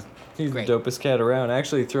 He's Great. the dopest cat around.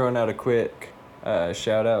 Actually, throwing out a quick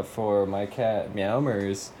shout out for my cat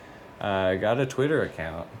Meowmers. Got a Twitter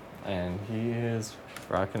account, and he is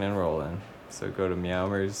rocking and rolling. So go to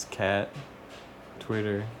Meowmers Cat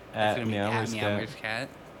Twitter It's at gonna be Meowmers Cat. Meowmers Cat.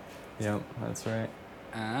 Yep, that's right.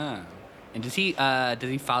 Oh. And does he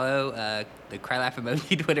follow the Cry Laugh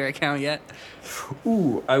Emoji Twitter account yet?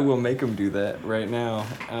 Ooh, I will make him do that right now.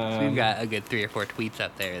 We've got a good 3 or 4 tweets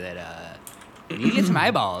up there that you need to get some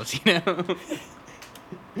eyeballs, you know?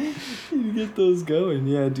 You get those going,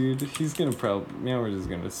 yeah, dude. He's gonna Meowmers is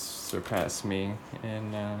gonna surpass me,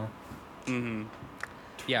 and Mm-hmm.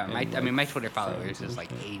 Yeah, my Twitter followers is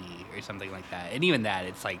like 80 or something like that, and even that,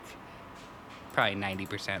 it's like probably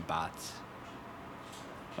 90% bots.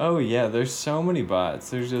 oh yeah, there's so many bots.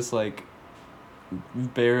 There's just like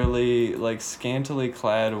barely like scantily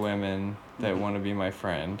clad women that want to be my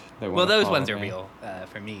friend. That Well, wanna those follow ones are me. real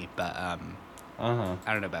for me, but Uh-huh.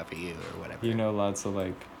 I don't know about for you or whatever. You know, lots of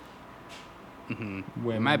like In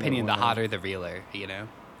women my that opinion, the wanna- hotter the realer, you know?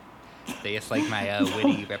 They just like my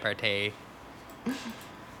witty repartee.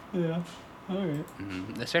 Yeah. All right.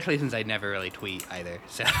 Especially since I never really tweet either,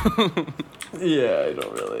 so... Yeah, I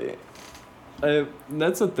don't really.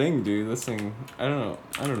 That's the thing, dude. This thing, I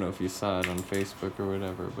don't know if you saw it on Facebook or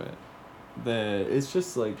whatever, but it's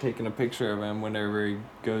just like taking a picture of him whenever he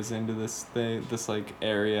goes into this like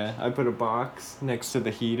area. I put a box next to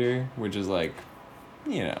the heater, which is like,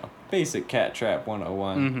 you know, basic cat trap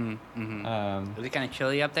 101. Is it kind of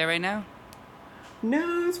chilly up there right now?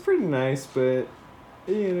 No, it's pretty nice, but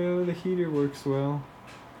you know, the heater works well.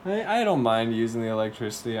 I don't mind using the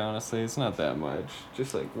electricity, honestly. It's not that much.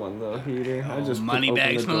 Just like one little heater. I just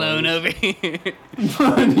Moneybags Malone over here.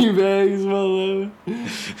 Moneybags Malone.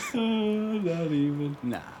 Not even.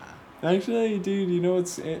 Nah. Actually, dude, you know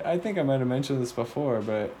what's... I think I might have mentioned this before,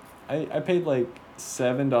 but I paid like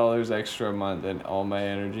 $7 extra a month, and all my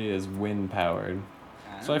energy is wind powered.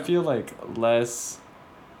 So I feel like less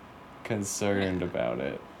concerned about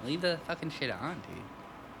it. Leave the fucking shit on, dude.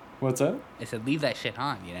 What's up? I said leave that shit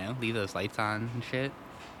on, you know? Leave those lights on and shit.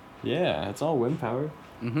 Yeah, it's all wind powered.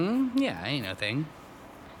 Yeah, ain't no thing.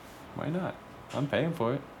 Why not? I'm paying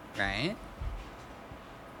for it. Right?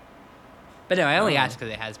 But no, I only asked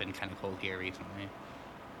because it has been kind of cold here recently.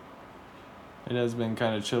 It has been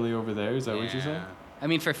kind of chilly over there. Is that what you said? Yeah. I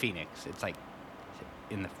mean, for Phoenix, it's like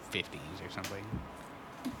in the 50s or something.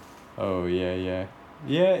 Oh, yeah.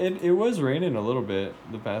 Yeah, it was raining a little bit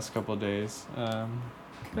the past couple of days.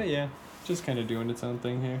 But yeah, just kind of doing its own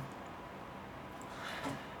thing here.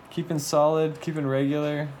 Keeping solid, keeping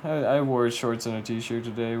regular. I wore shorts and a t-shirt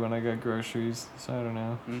today when I got groceries, so I don't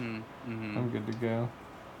know. I'm good to go.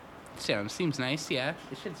 Seems nice, yeah.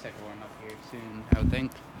 It should start to warm up here soon, I would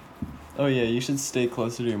think. Oh yeah, you should stay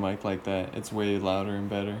closer to your mic like that. It's way louder and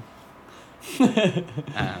better.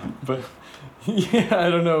 But yeah, I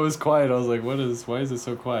don't know. It was quiet. I was like, why is it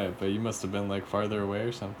so quiet? But you must have been like farther away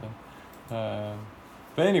or something.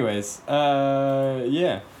 But anyways,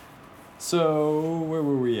 yeah. So where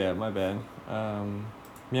were we at? My bad.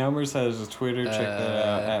 Meowmers has a Twitter. Check that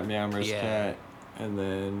out at Meowmers Cat. And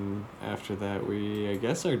then after that, we I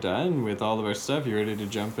guess are done with all of our stuff. You ready to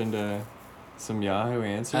jump into some Yahoo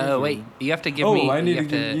answers? Oh wait, you have to give me. I need you to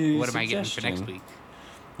have give you What am I getting for next suggestion. week?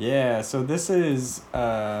 Yeah, so this is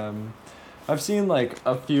I've seen like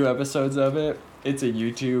a few episodes of it. It's a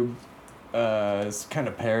YouTube it's kind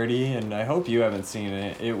of parody, and I hope you haven't seen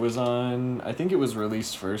it. It was on, I think it was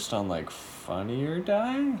released first on like Funny or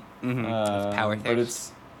Die. It's Power But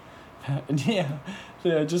Thirst. it's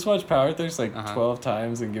yeah, just watch Power Thirst like 12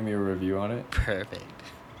 times and give me a review on it. Perfect.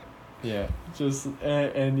 Yeah, just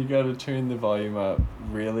and you got to turn the volume up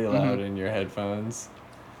really loud in your headphones.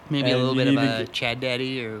 Maybe a And little you bit of need to Chad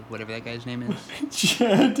Daddy or whatever that guy's name is.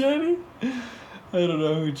 Chad Daddy? I don't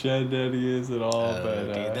know who Chad Daddy is at all,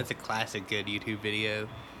 but dude, that's a classic good YouTube video.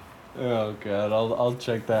 oh god, I'll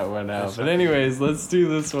check that one out. That's But fucking anyways, let's do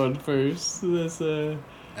this one first. This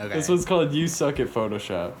one's called "You Suck at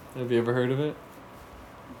Photoshop." Have you ever heard of it?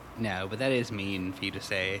 No, but that is mean for you to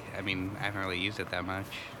say. I mean, I haven't really used it that much.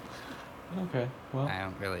 Okay, well, I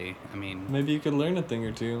don't really. I mean, maybe you could learn a thing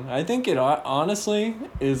or two. I think it honestly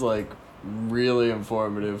is like really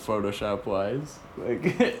informative Photoshop wise.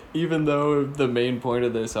 Like even though the main point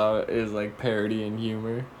of this is like parody and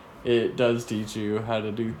humor, it does teach you how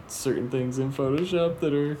to do certain things in Photoshop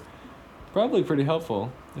that are probably pretty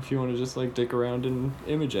helpful if you want to just like dick around in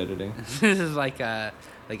image editing. This is like a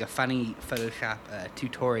funny Photoshop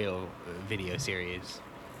tutorial video series.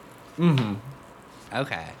 Mm-hmm.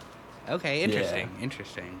 Okay. Okay,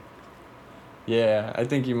 interesting. Yeah, I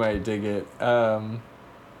think you might dig it.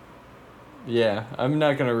 Yeah, I'm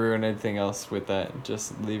not gonna ruin anything else with that.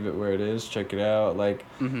 Just leave it where it is. Check it out. Like,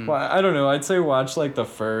 well, I don't know. I'd say watch like the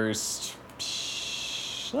first,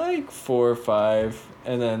 like 4 or 5,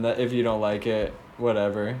 and then if you don't like it,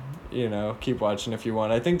 whatever. You know, keep watching if you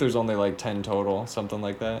want. I think there's only like 10 total, something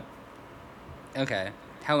like that. Okay.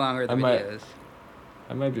 How long are the videos?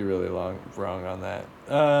 I might be really wrong on that.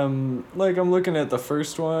 Like I'm looking at the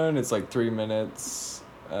first one, it's like 3 minutes.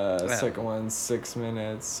 Second one's 6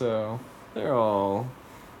 minutes. So I'd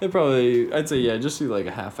say, yeah, just do like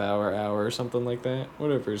a half hour or something like that.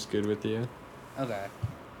 Whatever's good with you. Okay.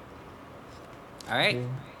 All right. Yeah.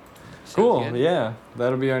 Cool. Good. Yeah,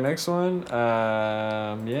 that'll be our next one.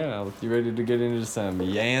 Yeah, you ready to get into some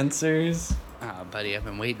answers? Oh, buddy, I've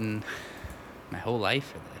been waiting my whole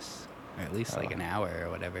life for this, or at least like an hour or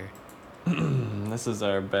whatever. This is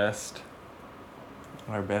our best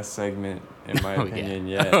segment, in my opinion,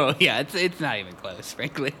 yet. Oh yeah, it's not even close,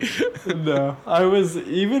 frankly. No,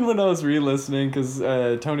 even when I was re-listening, because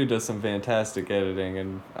Tony does some fantastic editing,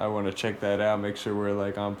 and I want to check that out, make sure we're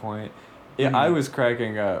like on point. Yeah, I was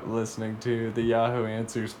cracking up listening to the Yahoo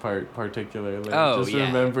Answers part particularly.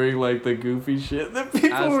 Remembering like the goofy shit that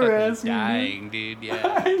people were asking. Dying, dude.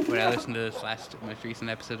 Yeah. When I listened to this most recent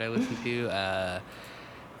episode I listened to,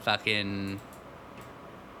 fucking.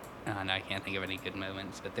 Oh no, I can't think of any good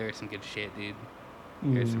moments, but there was some good shit, dude.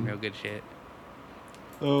 There's some real good shit.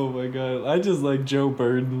 Oh my god, I just like Joe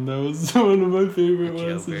Burden. That was one of my favorite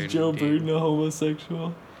ones. Is Joe Burden a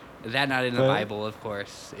homosexual? That not in the Bible, of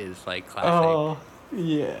course, is like classic. Oh,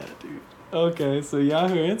 yeah, dude. Okay, so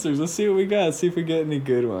Yahoo Answers. Let's see what we got. See if we get any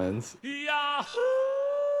good ones. Yahoo!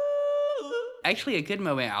 Actually, a good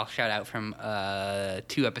moment I'll shout out from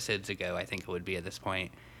 2 episodes ago, I think it would be at this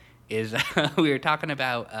point, is we were talking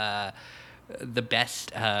about the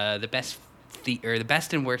best and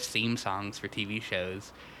worst theme songs for TV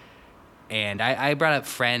shows. And I brought up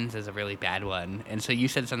Friends as a really bad one. And so you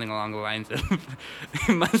said something along the lines of,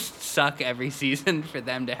 it must suck every season for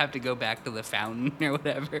them to have to go back to the fountain or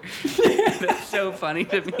whatever. That's so funny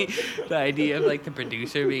to me. The idea of, like, the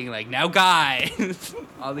producer being like, now guys,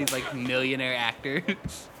 all these, like, millionaire actors.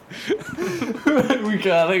 We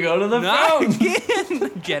gotta go to the fountain.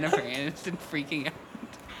 Again. Jennifer Aniston freaking out.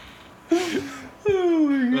 Oh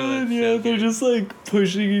my god, yeah, they're just like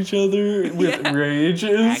pushing each other with rage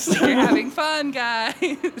and stuff. You're having fun, guys.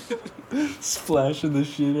 Splashing the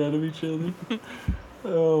shit out of each other.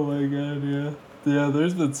 Oh my god, yeah. Yeah,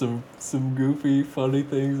 there's been some goofy, funny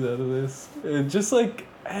things out of this. And just like,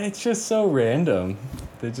 it's just so random.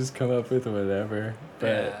 They just come up with whatever.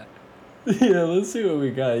 But yeah, let's see what we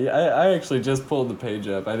got. Yeah, I actually just pulled the page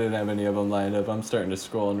up. I didn't have any of them lined up. I'm starting to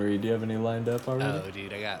scroll and read. Do you have any lined up already? Oh,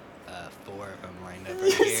 dude, I got 4 of them lined up.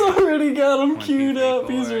 He's already got them queued up.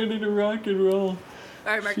 4. He's ready to rock and roll. All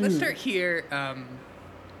right, Mark, let's start here.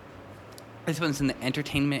 This one's in the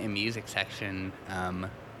entertainment and music section.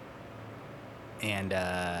 And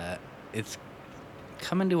it's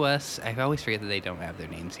coming to us. I always forget that they don't have their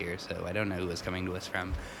names here, so I don't know who it's coming to us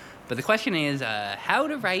from. But the question is, how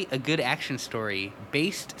to write a good action story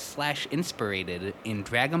based/inspired in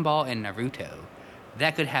Dragon Ball and Naruto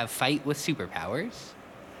that could have fight with superpowers?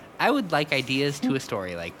 I would like ideas to a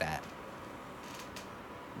story like that.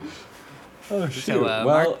 Oh, shoot. So,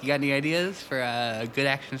 Mark, you got any ideas for a good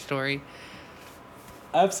action story?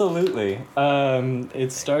 Absolutely.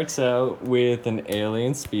 It starts out with an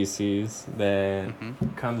alien species that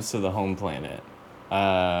comes to the home planet.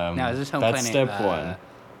 Now, is this home planet? That's step 1.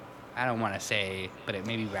 I don't want to say, but it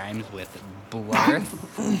maybe rhymes with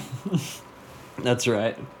Blurth. That's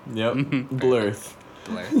right. Yep. Blurth.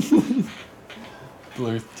 Blurth.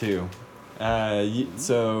 Blurth 2.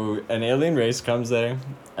 So an alien race comes there.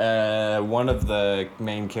 One of the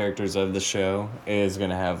main characters of the show is going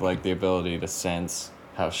to have like the ability to sense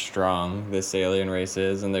how strong this alien race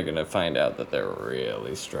is, and they're going to find out that they're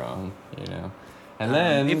really strong, you know. And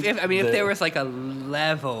then if there was like a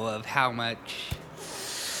level of how much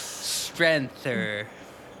strength or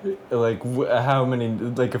like how many,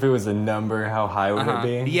 like if it was a number, how high would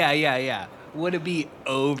it be? Yeah. Would it be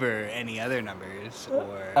over any other numbers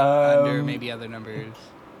or under maybe other numbers?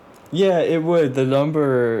 Yeah, it would. The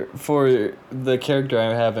number for the character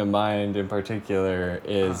I have in mind in particular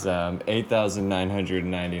is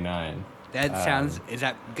 8,999. That sounds... is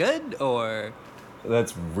that good or...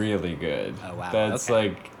 That's really good. Oh, wow. That's okay.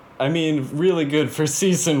 like... I mean, really good for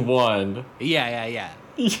season 1. Yeah.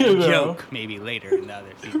 You know? Joke maybe later in the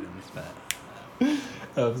other seasons, but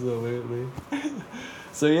Absolutely.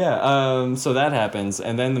 So yeah, so that happens,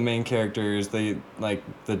 and then the main characters, they like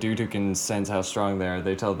the dude who can sense how strong they are.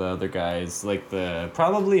 They tell the other guys, like the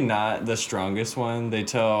probably not the strongest one. They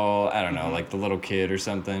tell I don't know, like the little kid or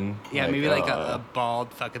something. yeah, maybe like a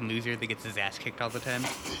bald fucking loser that gets his ass kicked all the time.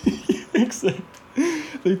 Exactly.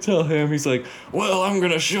 They tell him, he's like, "Well, I'm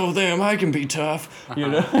gonna show them I can be tough," you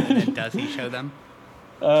know. And then does he show them?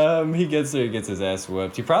 He gets there, he gets his ass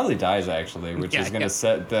whooped. He probably dies actually, which is gonna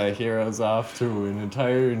set the heroes off to an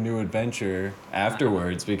entire new adventure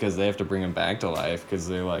afterwards because they have to bring him back to life because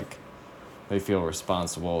they feel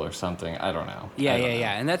responsible or something. I don't know. Yeah,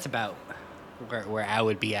 and that's about where I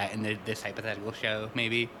would be at in this hypothetical show,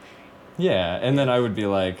 maybe. Yeah, and then I would be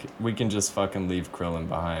like, we can just fucking leave Krillin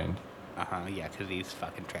behind. Yeah, because he's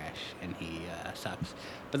fucking trash and he sucks.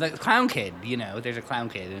 But the clown kid, there's a clown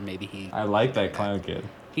kid and maybe he... I like that clown kid.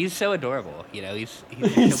 He's so adorable,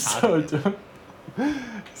 he's so dope.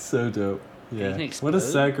 So dope. Yeah. What a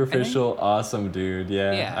sacrificial, awesome dude.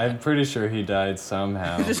 Yeah. I'm pretty sure he died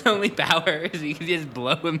somehow. His only power is he can just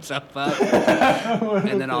blow himself up.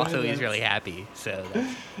 And then also he's really happy. So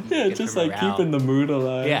that's just like morale. Keeping the mood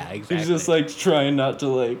alive. Yeah, exactly. He's just like trying not to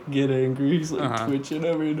like get angry. He's like twitching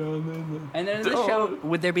every now and then. And then in the show,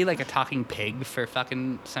 would there be like a talking pig for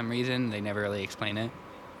fucking some reason? They never really explain it.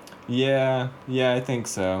 Yeah, I think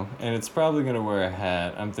so. And it's probably gonna wear a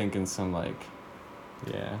hat. I'm thinking some like...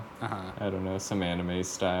 Yeah. I don't know, some anime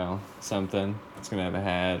style something. It's gonna have a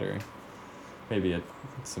hat or maybe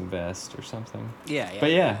some vest or something. Yeah. But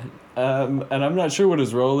and I'm not sure what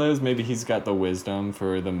his role is. Maybe he's got the wisdom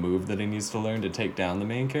for the move that he needs to learn to take down the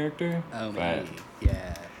main character. Oh, maybe.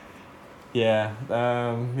 Yeah.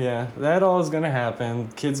 Yeah. That all is gonna happen.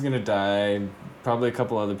 Kid's gonna die. Probably a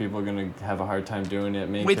couple other people are gonna have a hard time doing it.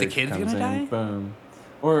 Wait, the kid's gonna die? Boom.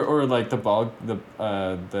 Or like the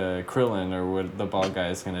Krillin or what the bald guy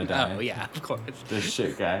is gonna die. Oh yeah, of course. The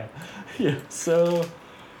shit guy. Yeah. So,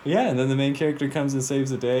 yeah, and then the main character comes and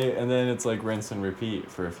saves the day, and then it's like rinse and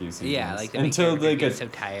repeat for a few seasons. Yeah, like the main character gets so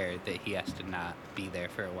tired that he has to not be there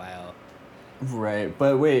for a while. Right,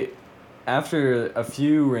 but wait. After a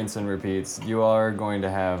few rinse and repeats, you are going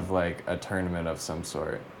to have like a tournament of some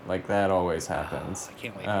sort. Like that always happens. I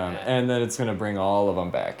can't wait for that. And then it's gonna bring all of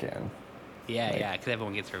them back in. Yeah, because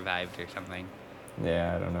everyone gets revived or something.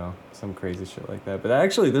 Yeah, I don't know. Some crazy shit like that. But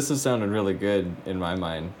actually, this is sounding really good in my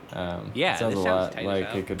mind. Yeah, it sounds a lot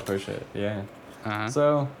like it could push it. Yeah.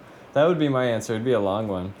 So that would be my answer. It'd be a long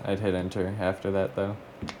one. I'd hit enter after that, though.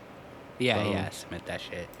 Yeah, submit that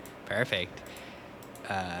shit. Perfect.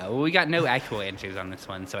 Well, we got no actual answers on this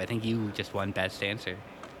one, so I think you just won best answer.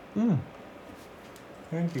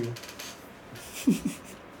 Thank you.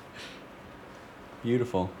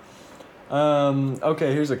 Beautiful.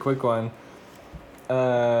 Okay, here's a quick one.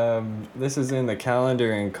 This is in the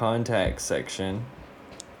calendar and contacts section.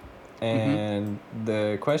 And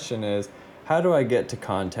the question is, how do I get to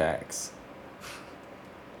contacts?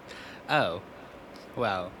 Oh,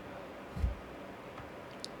 well.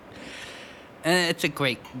 It's a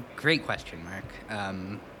great question, Mark.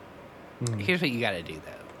 Here's what you gotta do,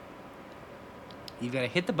 though. You gotta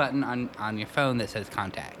hit the button on your phone that says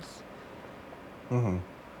contacts. And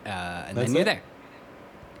then you're there.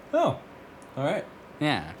 Oh, all right.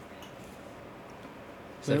 Yeah.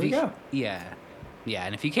 So there we go. Yeah,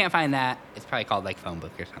 and if you can't find that, it's probably called like phone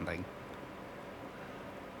book or something.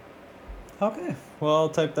 Okay. Well, I'll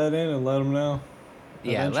type that in and let them know.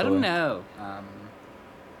 Yeah, let them know.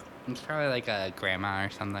 It's probably like a grandma or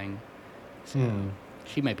something. So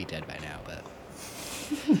she might be dead by now, but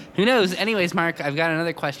who knows? Anyways, Mark, I've got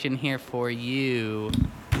another question here for you.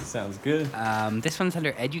 Sounds good. This one's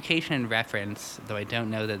under education and reference, though I don't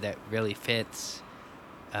know that really fits.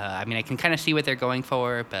 I mean, I can kind of see what they're going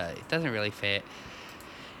for, but it doesn't really fit.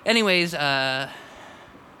 Anyways,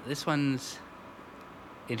 this one's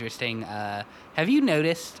interesting. Have you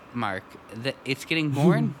noticed, Mark, that it's getting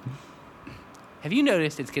more... Have you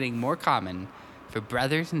noticed it's getting more common for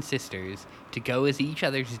brothers and sisters to go as each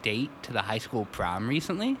other's date to the high school prom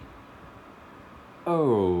recently?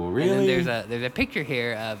 Oh, really? And then there's a picture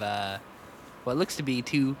here of what looks to be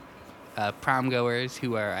two prom goers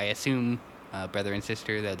who are, I assume, brother and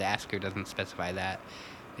sister, though the asker doesn't specify that.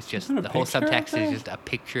 It's just the whole subtext is just a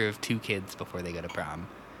picture of two kids before they go to prom.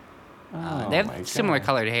 They have similar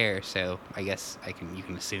colored hair, so I guess you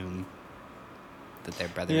can assume that they're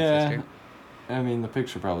brother and sister. I mean, the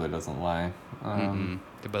picture probably doesn't lie.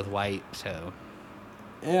 They're both white, so...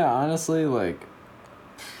 Yeah, honestly, like...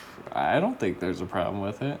 I don't think there's a problem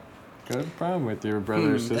with it. go to prom with your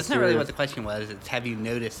brother or sister. That's not really what the question was. It's have you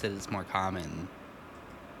noticed that it's more common?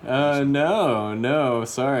 No,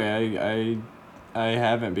 sorry, I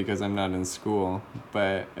haven't because I'm not in school.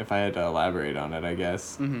 But if I had to elaborate on it, I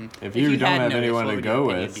guess. Mm-hmm. If you don't have anyone to go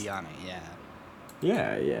with, be on it,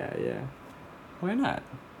 yeah. Why not?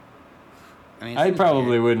 I mean, I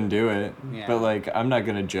probably wouldn't do it, Yeah. but like I'm not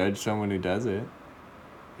gonna judge someone who does it.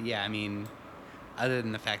 Yeah, I mean, other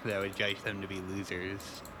than the fact that I would judge them to be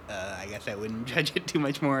losers, I guess I wouldn't judge it too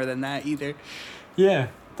much more than that either. Yeah,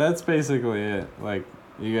 that's basically it. Like,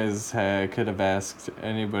 you guys could have asked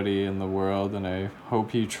anybody in the world, and I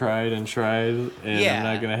hope you tried, and I'm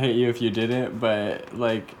not gonna hate you if you didn't, but,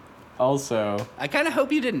 like, also... I kind of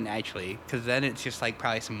hope you didn't, actually, because then it's just, like,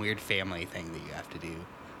 probably some weird family thing that you have to do.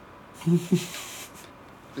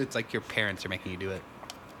 It's like your parents are making you do it.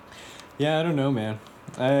 Yeah, I don't know, man.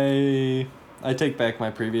 I take back my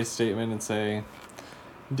previous statement and say,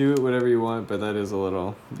 do it whatever you want, but that is a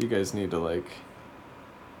little... You guys need to, like,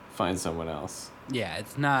 find someone else. Yeah,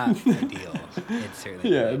 it's not ideal. It's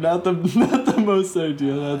certainly not the most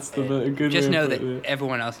ideal. That's the good. Just way know of that putting it.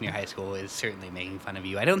 everyone else in your high school is certainly making fun of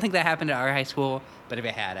you. I don't think that happened at our high school, but if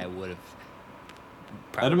it had, I would have.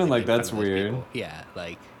 I'd have been like, "That's weird." People. Yeah,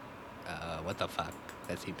 like, what the fuck?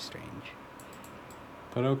 That seems strange.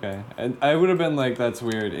 But okay, and I would have been like, "That's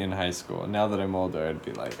weird" in high school. Now that I'm older, I'd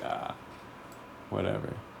be like,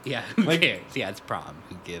 whatever. Yeah, who cares? Yeah, it's prom.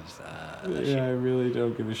 Who gives a shit? I really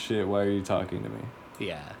don't give a shit. Why are you talking to me?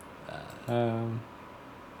 Yeah.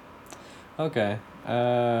 Okay.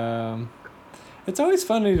 It's always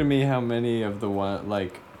funny to me how many of the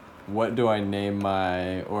what do I name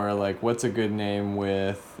my, or like, what's a good name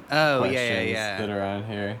with questions that are on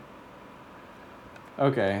here.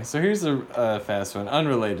 Okay, so here's a fast one,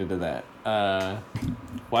 unrelated to that.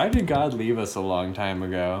 Why did God leave us a long time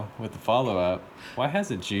ago? With the follow-up, why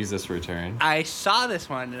hasn't Jesus returned? I saw this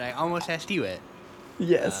one and I almost asked you it.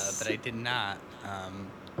 Yes. But I did not.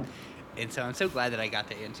 And so I'm so glad that I got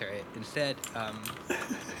to answer it. Instead,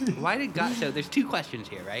 why did God... So there's two questions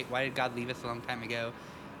here, right? Why did God leave us a long time ago?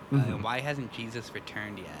 And why hasn't Jesus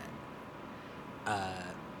returned yet?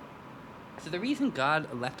 So the reason God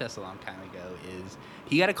left us a long time ago is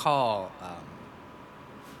he got a call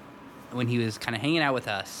when he was kind of hanging out with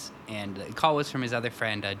us. And the call was from his other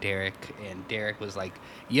friend, Derek. And Derek was like,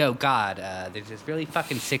 yo, God, there's this really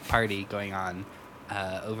fucking sick party going on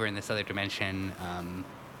over in this other dimension.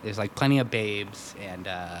 There's, like, plenty of babes, and,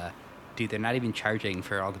 dude, they're not even charging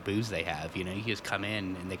for all the booze they have, you know? You just come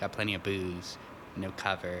in, and they got plenty of booze, no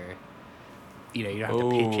cover. You know, you don't have to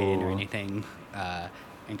pitch in or anything.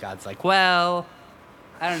 And God's like, well,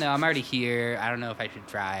 I don't know, I'm already here. I don't know if I should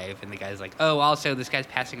drive. And the guy's like, oh, also, this guy's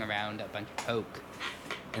passing around a bunch of coke.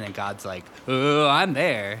 And then God's like, oh, I'm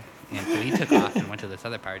there. And so he took off and went to this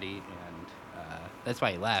other party, and that's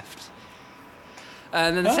why he left.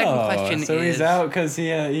 And then the second question is... So he's out because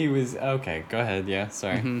he was... Okay, go ahead. Yeah,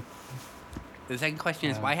 sorry. Mm-hmm. The second question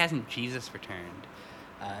is, why hasn't Jesus returned?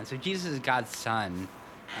 So Jesus is God's son.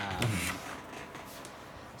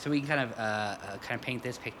 So we can kind of paint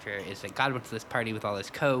this picture is that God went to this party with all this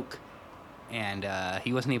coke, and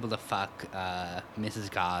he wasn't able to fuck Mrs.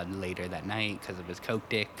 God later that night because of his coke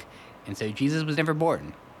dick. And so Jesus was never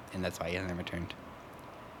born, and that's why he hasn't returned.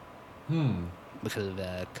 Because of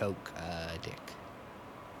the coke dick.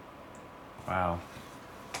 Wow.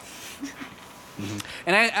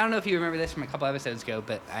 And I don't know if you remember this from a couple episodes ago,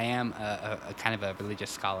 but I am a kind of a religious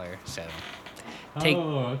scholar, so take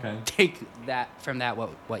that from that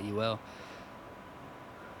what you will.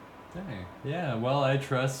 Dang. Yeah, well, I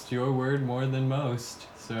trust your word more than most,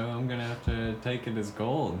 so I'm going to have to take it as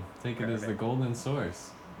gold. Take it as the golden source.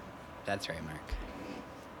 That's right, Mark.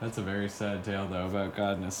 That's a very sad tale, though, about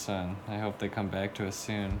God and his son. I hope they come back to us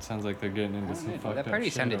soon. Sounds like they're getting into some fucked up shit. That party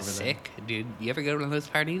sounded sick, dude. You ever go to one of those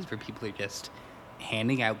parties where people are just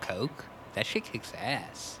handing out coke? That shit kicks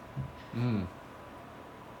ass. Yeah.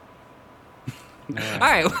 All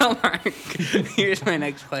right, well, Mark, here's my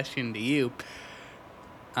next question to you.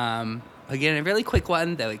 Again, a really quick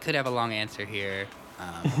one, though it could have a long answer here.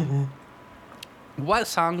 What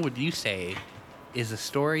song would you say is the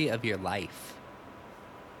story of your life?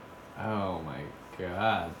 Oh my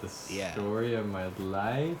God, the story of my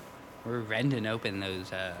life? We're rending open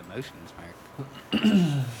those emotions, Mark.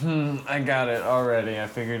 I got it already. I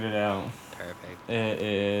figured it out. Perfect. It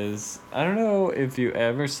is... I don't know if you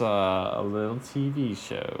ever saw a little TV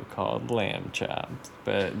show called Lamb Chops,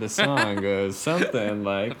 but the song goes something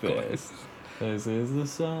like this. This is the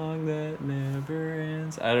song that never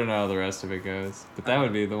ends. I don't know how the rest of it goes, but that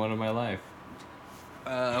would be the one of my life.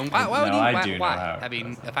 I do know how it I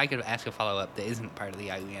mean, goes. if I could ask a follow-up that isn't part of the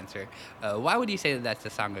IU answer, why would you say that that's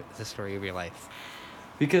the story of your life?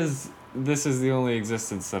 Because this is the only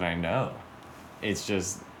existence that I know. It's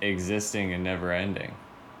just existing and never ending.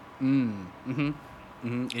 And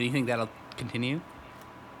you think that'll continue?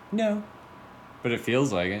 No. But it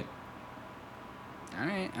feels like it. All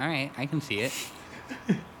right, I can see it.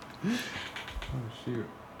 Oh, shoot.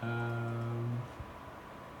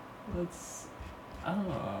 Let's...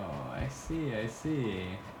 Oh, I see.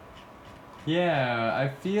 Yeah, I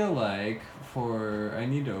feel like I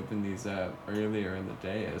need to open these up earlier in the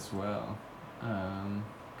day as well.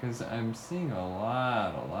 Because I'm seeing a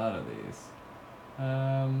lot of these.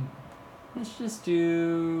 Let's just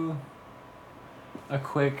do a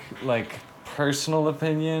quick, personal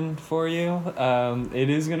opinion for you. It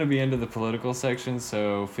is going to be into the political section,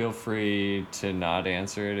 so feel free to not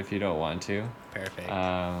answer it if you don't want to. Perfect.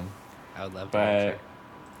 I would love to answer.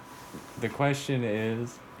 The question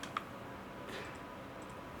is,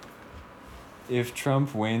 if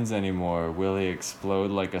Trump wins anymore, will he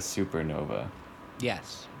explode like a supernova?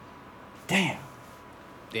 Yes. Damn.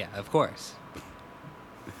 Yeah, of course.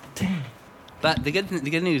 Damn. But the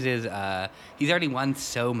good news is he's already won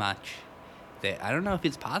so much that I don't know if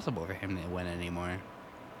it's possible for him to win anymore.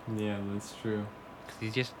 Yeah, that's true. 'Cause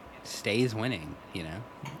he just stays winning, you know?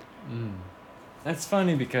 That's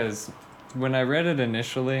funny because when I read it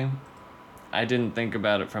initially, I didn't think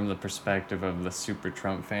about it from the perspective of the super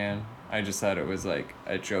Trump fan. I just thought it was like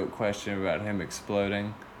a joke question about him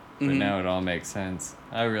exploding. But now it all makes sense.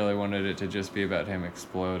 I really wanted it to just be about him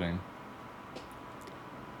exploding.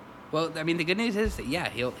 Well, I mean, the good news is that, yeah,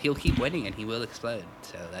 he'll keep winning and he will explode.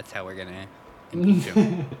 So that's how we're going to impeach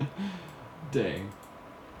him. Dang.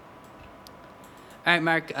 All right,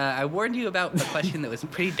 Mark, I warned you about a question that was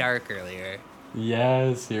pretty dark earlier.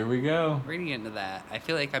 Yes, here we go. We're going to get into that. I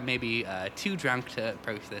feel like I'm maybe too drunk to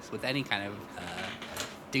approach this with any kind of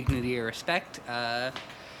dignity or respect.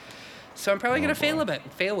 So I'm probably going to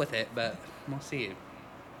fail with it, but we'll see.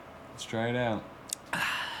 Let's try it out.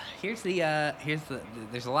 There's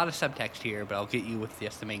a lot of subtext here, but I'll get you with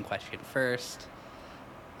just the main question first.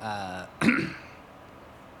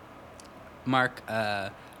 Mark,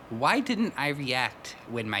 why didn't I react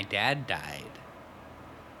when my dad died?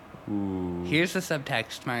 Ooh. Here's the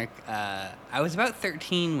subtext, Mark. I was about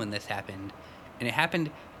 13 when this happened, and it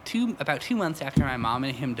happened about 2 months after my mom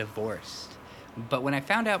and him divorced. But when I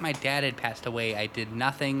found out my dad had passed away, I did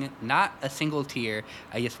nothing, not a single tear.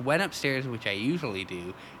 I just went upstairs, which I usually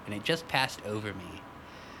do, and it just passed over me.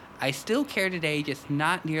 I still care today, just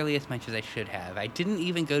not nearly as much as I should have. I didn't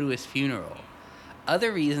even go to his funeral.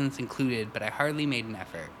 Other reasons included, but I hardly made an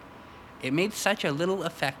effort. It made such a little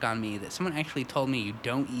effect on me that someone actually told me you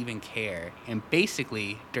don't even care, and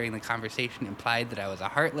basically, during the conversation, implied that I was a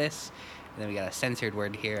heartless, and then we got a censored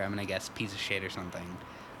word here, I'm gonna guess piece of shit or something.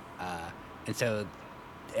 And so,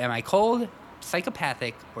 am I cold,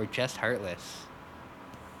 psychopathic, or just heartless?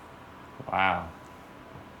 Wow.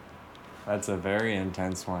 That's a very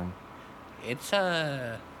intense one. It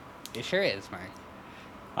sure is, Mark.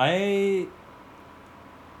 I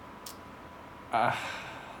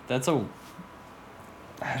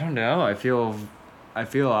don't know. I feel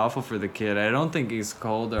awful for the kid. I don't think he's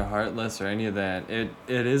cold or heartless or any of that. It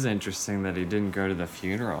is interesting that he didn't go to the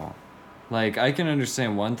funeral. Like, I can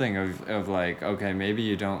understand one thing of like, okay, maybe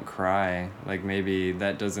you don't cry. Like, maybe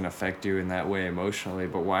that doesn't affect you in that way emotionally,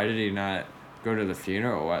 but why did he not go to the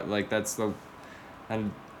funeral? Like,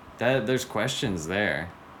 there's questions there,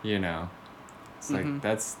 you know? It's like,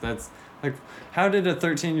 that's like, how did a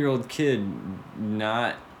 13-year-old kid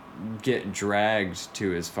not get dragged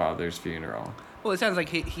to his father's funeral? Well, it sounds like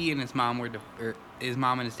he and his mom his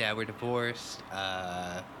mom and his dad were divorced.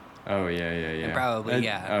 Oh, yeah. And probably,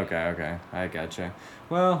 yeah. Okay, I gotcha.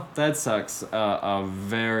 Well, that sucks a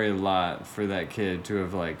very lot for that kid to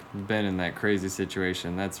have, like, been in that crazy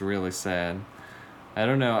situation. That's really sad. I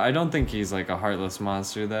don't know. I don't think he's, like, a heartless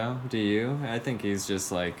monster, though. Do you? I think he's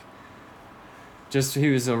just, like...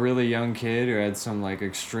 he was a really young kid who had some, like,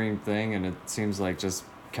 extreme thing, and it seems like just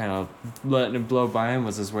kind of letting it blow by him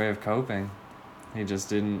was his way of coping. He just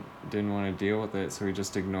didn't want to deal with it, so he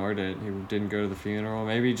just ignored it. He didn't go to the funeral.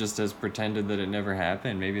 Maybe he just has pretended that it never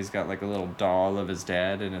happened. Maybe he's got, like, a little doll of his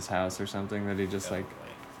dad in his house or something that he just, like...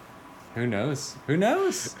 Who knows?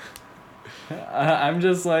 I'm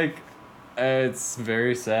just, like... it's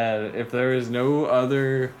very sad. If there is no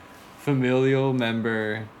other familial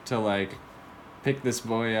member to, like, pick this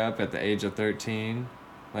boy up at the age of 13,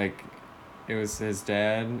 like, it was his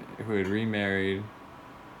dad who had remarried...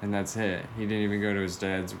 And that's it. He didn't even go to his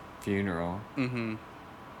dad's funeral.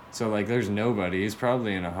 So, like, there's nobody. He's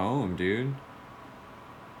probably in a home, dude.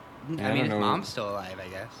 I I mean, don't his know. mom's still alive, I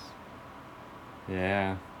guess.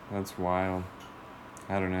 Yeah, that's wild.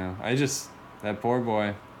 I don't know. That poor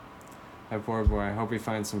boy. That poor boy. I hope he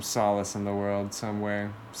finds some solace in the world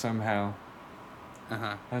somewhere, somehow.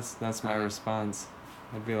 Uh-huh. That's my response.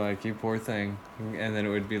 I'd be like, you poor thing. And then it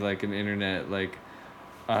would be like an internet, like,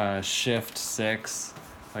 shift 6,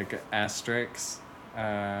 like asterisk,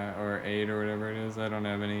 or 8 or whatever it is. I don't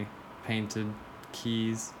have any painted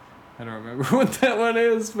keys. I don't remember what that one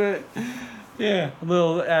is, but yeah,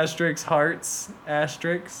 little asterisk hearts,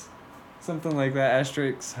 asterisk, something like that.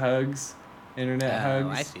 Asterisk hugs, internet hugs. Oh,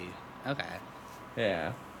 I see. Okay.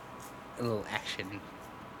 Yeah. A little action.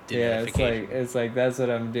 Yeah, notification. it's like that's what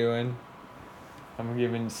I'm doing.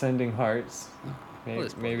 I'm sending hearts.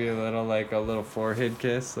 Maybe a little forehead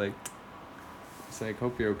kiss, like it's like,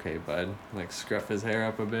 hope you're okay, bud. Like scruff his hair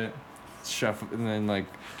up a bit, shuffle, and then like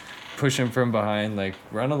push him from behind, like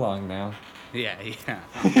run along now. Yeah.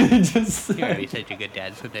 Just You're gonna be such a good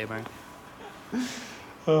dad someday, Mark.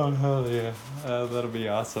 Oh hell yeah, that'll be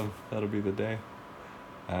awesome. That'll be the day.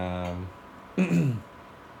 That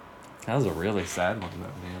was a really sad one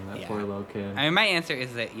though, man. That poor little kid. I mean, my answer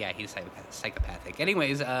is that he's psychopathic.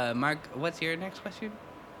 Anyways, Mark, what's your next question?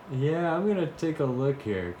 Yeah, I'm gonna take a look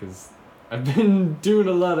here because I've been doing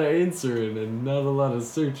a lot of answering and not a lot of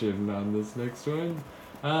searching on this next one.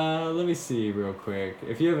 Let me see real quick.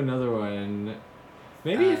 If you have another one,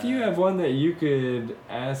 maybe if you have one that you could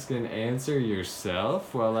ask and answer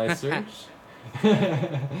yourself while I search.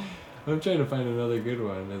 I'm trying to find another good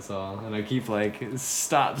one, that's all. And I keep like,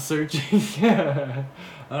 stop searching.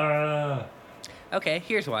 Okay,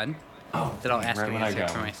 here's one that I'll ask and answer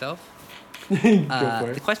for myself. Go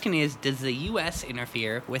for it. The question is, does the U.S.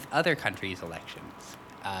 interfere with other countries' elections?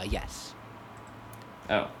 Yes.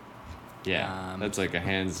 Oh. Yeah, that's like a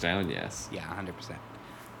hands down yes. Yeah,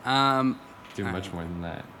 100%. Do much more than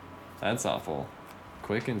that. That's awful.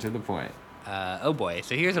 Quick and to the point. Oh boy,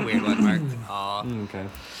 so here's a weird one, Mark. I'll Okay.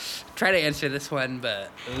 try to answer this one,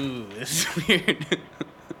 but this is weird.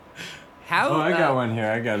 How? I got one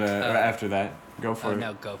here. I got after that. Go for it.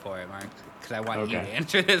 No, go for it, Mark. Because I want you to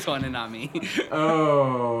answer this one and not me.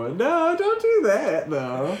 Oh, no, don't do that,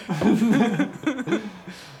 though.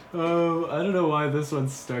 I don't know why this one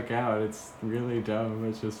stuck out. It's really dumb.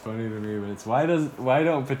 It's just funny to me. But it's why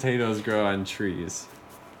don't potatoes grow on trees?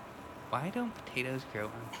 Why don't potatoes grow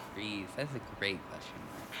on trees? That's a great question,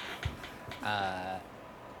 Mark.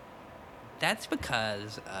 That's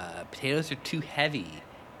because potatoes are too heavy,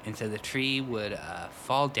 and so the tree would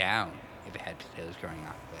fall down if it had potatoes growing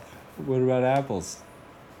off of it. What about apples?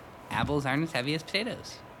 Apples aren't as heavy as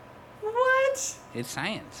potatoes. What? It's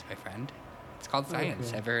science, my friend. It's called science.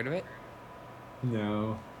 Okay. Ever heard of it?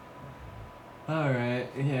 No. All right.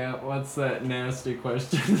 Yeah. What's that nasty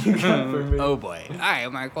question you got for me? Oh boy. All right,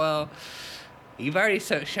 Mark. Well, you've already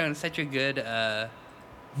shown such a good,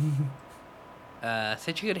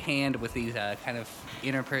 hand with these kind of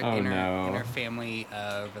inner family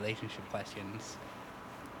relationship questions.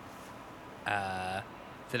 That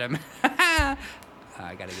I'm.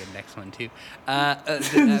 I gotta get the next one too. I'm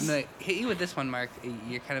gonna hit you with this one, Mark.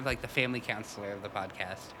 You're kind of like the family counselor of the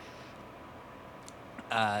podcast.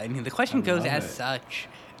 And the question goes as such: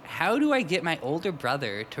 how do I get my older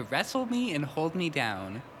brother to wrestle me and hold me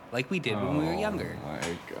down like we did when we were younger? Oh my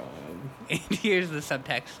god! And here's the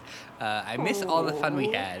subtext: I miss all the fun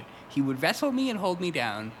we had. He would wrestle me and hold me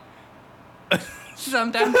down.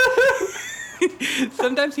 Sometimes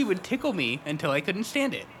he would tickle me until I couldn't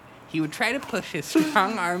stand it. He would try to push his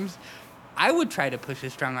strong arms. I would try to push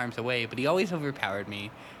his strong arms away, but he always overpowered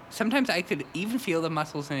me. Sometimes I could even feel the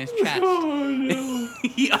muscles in his chest. Oh, no.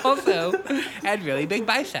 He also had really big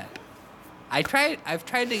bicep. I've tried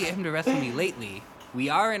to get him to wrestle me lately. We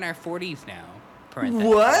are in our 40s now.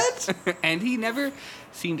 What? And he never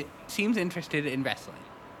seems interested in wrestling.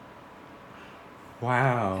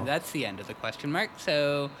 Wow. And that's the end of the question mark.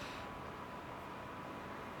 So.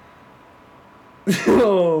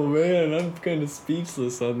 Oh man, I'm kind of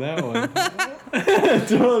speechless on that one. I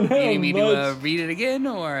don't have You need me to read it again,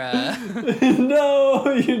 or? No,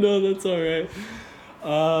 that's all right.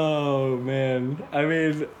 Oh man, I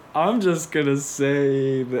mean, I'm just gonna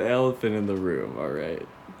say the elephant in the room. All right.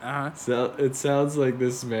 So it sounds like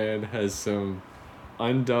this man has some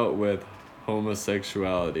undealt with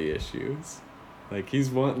homosexuality issues. Like he's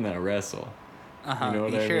wanting that wrestle. You know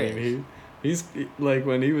what I mean? He's like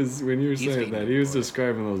when you were saying that, he was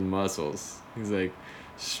describing those muscles. He's like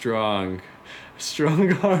strong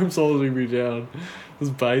arms holding me down. His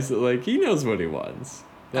bicep, like he knows what he wants.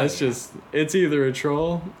 That's just it's either a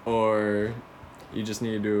troll or You just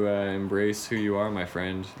need to embrace who you are, my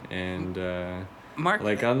friend. And Mark,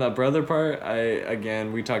 like on the brother part,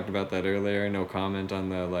 we talked about that earlier. No comment on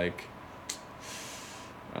the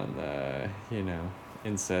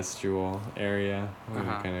incestual area. We're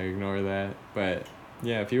gonna kind of ignore that. But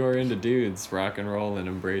yeah, if you are into dudes, rock and roll and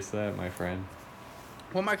embrace that, my friend.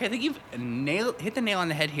 Well, Mark, I think you've hit the nail on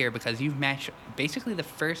the head here because you've matched basically the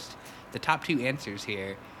top two answers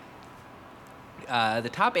here. The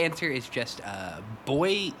top answer is just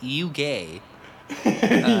boy, you gay.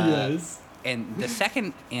 Yes. And the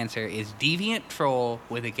second answer is deviant troll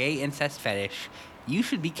with a gay incest fetish. You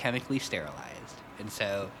should be chemically sterilized. And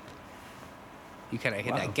so you kind of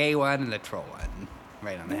hit that gay one and the troll one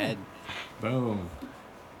right on the head. Boom.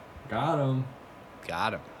 Got him.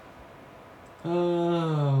 Got him.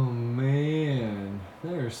 Oh, man.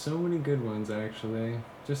 There are so many good ones, actually.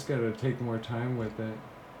 Just gotta take more time with it.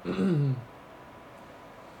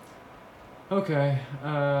 Okay.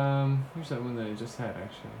 Here's that one that I just had,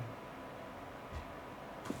 actually.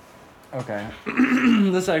 Okay.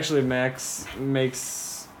 This actually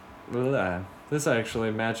this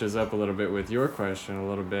actually matches up a little bit with your question a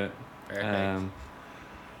little bit. Perfect.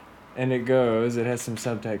 And it has some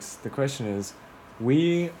subtext. The question is,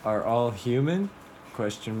 we are all human? ?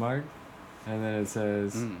 And then it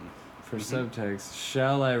says, for subtext,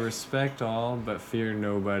 shall I respect all but fear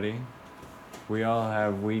nobody? We all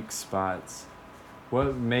have weak spots.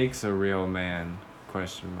 What makes a real man? ?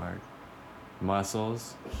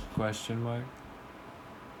 Muscles? ?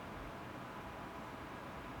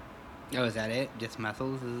 Oh, is that it? Just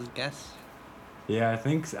muscles is his guess? Yeah, I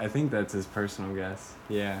think that's his personal guess.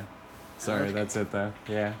 Yeah. Sorry, Okay. That's it though.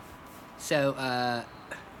 Yeah. So,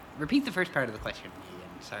 repeat the first part of the question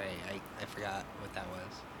again. Sorry, I forgot what that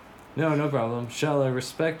was. No problem. Shall I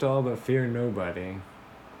respect all but fear nobody?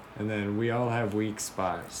 And then we all have weak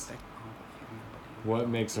spots. Respect all but fear nobody. What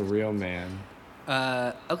makes a real man?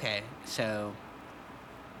 Okay, so,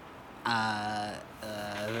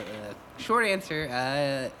 short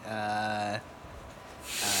answer,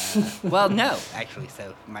 well, no, actually.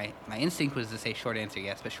 So my instinct was to say short answer,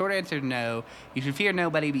 yes, but short answer, no. You should fear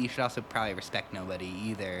nobody, but you should also probably respect nobody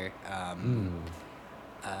either.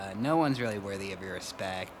 No one's really worthy of your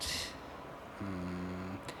respect.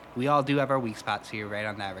 We all do have our weak spots, so you're right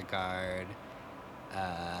on that regard.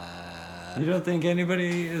 You don't think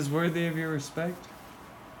anybody is worthy of your respect?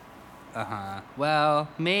 Well,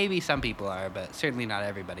 maybe some people are, but certainly not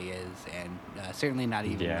everybody is, and certainly not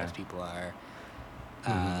even most people are.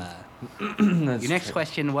 Your next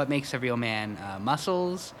question, what makes a real man?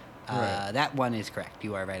 Muscles. Right. That one is correct.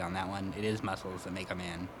 You are right on that one. It is muscles that make a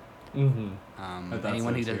man.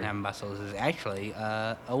 Anyone who doesn't have muscles is actually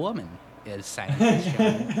a woman, as science has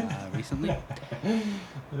shown recently.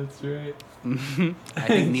 That's right. I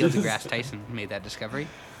think Neil deGrasse Tyson made that discovery.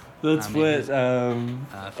 That's what.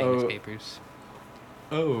 Famous papers.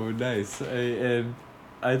 Oh, nice. And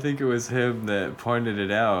I think it was him that pointed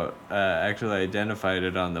it out. Actually, identified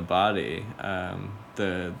it on the body.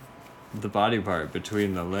 The body part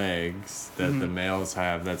between the legs that the males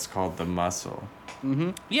have. That's called the muscle.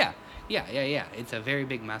 Yeah. It's a very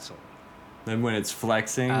big muscle. And when it's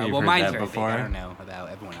flexing, you've well, heard mine's that very before. big. I don't know about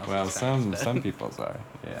everyone else's. Well, size, some people's are.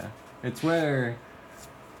 Yeah, it's where.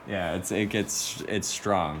 Yeah, it's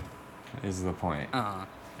strong, is the point.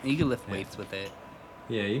 You can lift weights with it.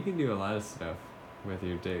 Yeah, you can do a lot of stuff with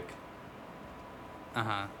your dick.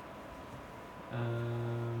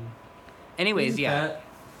 Anyways, yeah.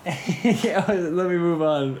 Yeah, let me move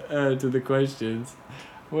on to the questions.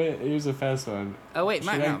 Wait, here's a fast one. Oh wait,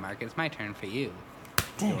 Mark, it's my turn for you.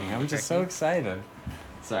 Dang, I'm just so excited.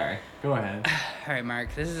 Sorry, go ahead. All right,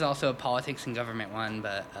 Mark. This is also a politics and government one,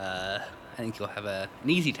 but I think you'll have an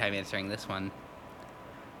easy time answering this one.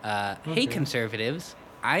 Hey, conservatives.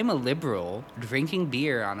 I'm a liberal drinking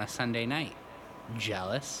beer on a Sunday night.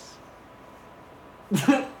 Jealous?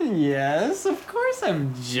 Yes, of course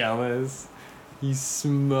I'm jealous. You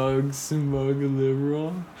smug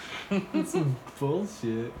liberal. That's some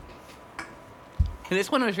bullshit. This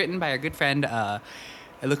one was written by our good friend,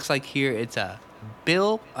 it looks like here it's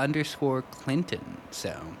Bill_Clinton.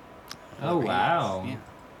 So. Oh, wow. Yeah.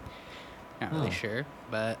 Not really sure,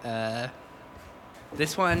 but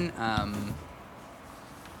this one, I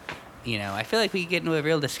feel like we could get into a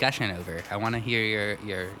real discussion over. I want to hear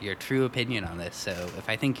your true opinion on this. So if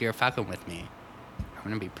I think you're fucking with me, I'm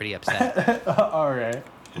gonna be pretty upset. All right.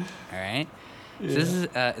 All right. Yeah. So this is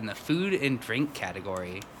in the food and drink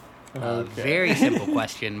category. Very simple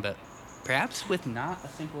question, but perhaps with not a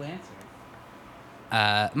simple answer.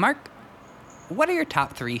 Mark, what are your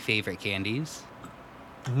top 3 favorite candies?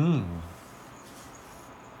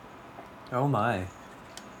 Oh my.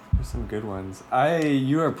 There's some good ones.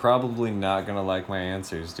 You are probably not gonna like my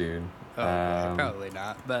answers, dude. Oh, boy, probably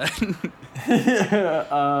not, but...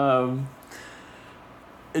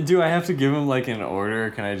 Do I have to give them like an order, or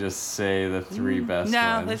can I just say the three best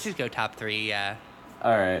no, ones? let's just go top 3, yeah.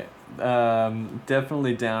 All right.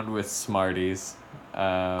 Definitely down with Smarties.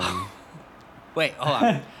 Wait,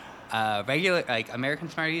 hold on. Regular, like, American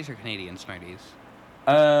Smarties or Canadian Smarties?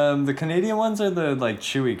 The Canadian ones are the like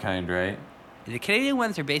chewy kind, right? The Canadian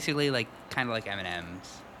ones are basically, like, kind of like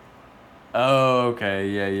M&Ms. Oh, okay.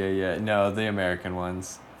 Yeah. No, the American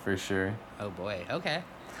ones, for sure. Oh, boy, okay.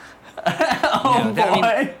 Oh, No, boy!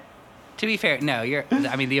 I mean, to be fair, no,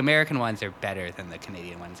 I mean, the American ones are better than the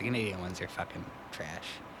Canadian ones. The Canadian ones are fucking trash.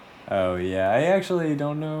 Oh, yeah. I actually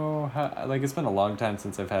don't know how... Like, it's been a long time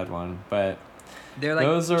since I've had one, but... They're like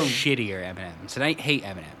those are... shittier M&Ms, and I hate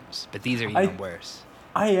M&Ms, but these are even worse.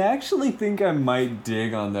 I actually think I might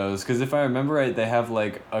dig on those, because if I remember right, they have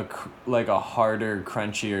like a harder,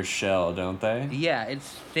 crunchier shell, don't they? Yeah, it's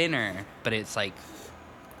thinner, but it's like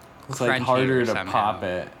It's like harder to somehow. Pop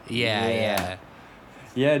it. Yeah.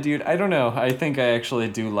 Yeah, dude, I don't know. I think I actually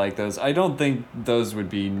do like those. I don't think those would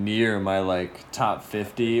be near my like top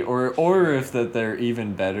 50 or if that they're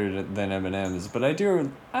even better than M&Ms, but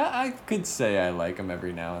I could say I like them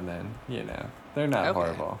every now and then, you know. They're not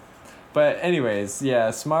horrible. But anyways,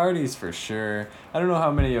 yeah, Smarties for sure. I don't know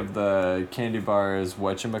how many of the candy bars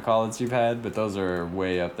whatchamacallits you've had, but those are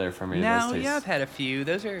way up there for me. No, yeah, I've had a few.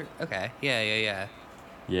 Those are okay. Yeah.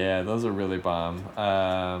 Yeah, those are really bomb.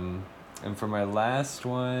 And for my last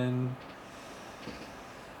one,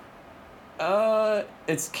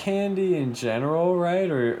 it's candy in general,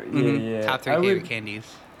 right? Or yeah. Top 3 favorite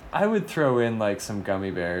candies. I would throw in like some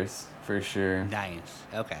gummy bears for sure. Nice.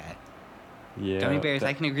 Okay. Yeah. Gummy bears.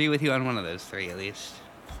 I can agree with you on one of those 3 at least.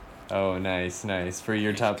 Oh, nice. For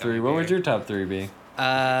your top 3, what would your top 3 be?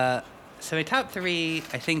 So my top 3,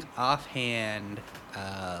 I think offhand,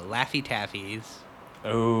 Laffy Taffies.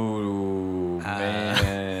 Oh,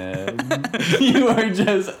 man. You are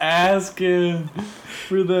just asking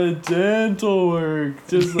for the dental work.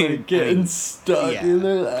 Just like getting stuck in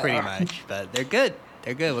there. Pretty much. But they're good.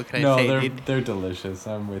 They're good. What can I say? No, they're delicious.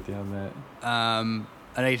 I'm with you on that.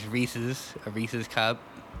 A nice a Reese's cup.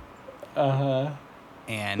 Uh-huh.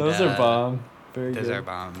 And those are bomb. Very good. Those are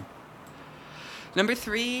bomb. Number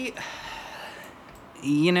 3,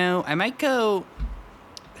 I might go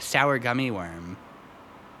sour gummy worm.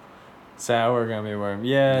 Sour gummy worm.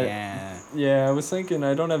 Yeah. Yeah, I was thinking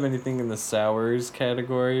I don't have anything in the sours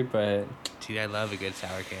category, but... Dude, I love a good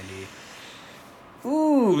sour candy.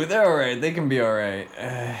 Ooh, they're alright. They can be alright.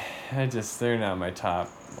 They're not my top,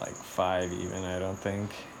 5 even, I don't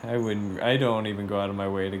think. I don't even go out of my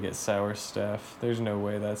way to get sour stuff. There's no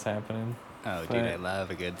way that's happening. Oh, dude, I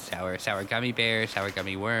love a good sour gummy bear, sour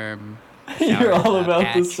gummy worm. You're all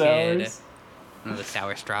about the sours? The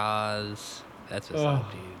sour straws. That's what's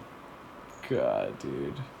up, dude. God,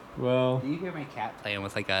 dude. Well... Do you hear my cat playing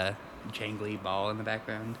with, a jangly ball in the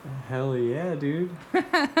background? Hell yeah, dude.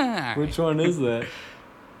 Which one is that?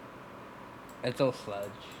 It's old Sludge.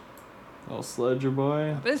 Old Sludger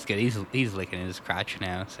boy? But it's good. He's licking his crotch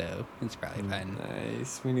now, so it's probably fine.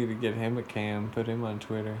 Nice. We need to get him a cam. Put him on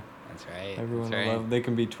Twitter. That's right. Everyone will love. They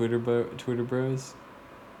can be Twitter bros.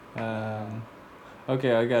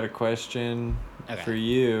 Okay, I got a question for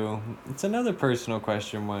you. It's another personal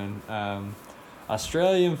question one.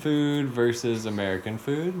 Australian food versus American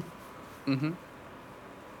food? Mm-hmm.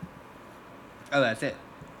 Oh, that's it?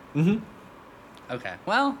 Mm-hmm. Okay.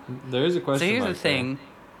 Well... There is a question. So here's the thing.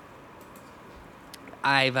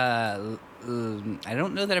 I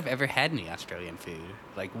don't know that I've ever had any Australian food.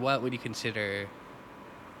 What would you consider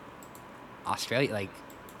Australia? Like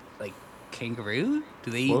kangaroo?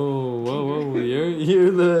 Do they eat? Whoa!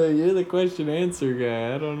 You're the question answer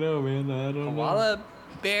guy. I don't know, man. I don't know. Koala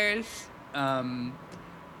bears. So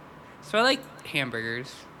I like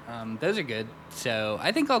hamburgers. Those are good. So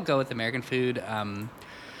I think I'll go with American food.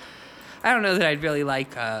 I don't know that I'd really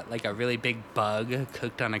like a really big bug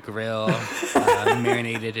cooked on a grill,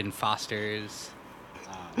 marinated in Foster's.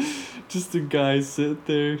 Just a guy sit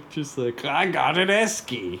there, just like, I got an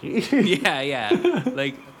esky. Yeah.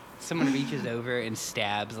 Someone reaches over and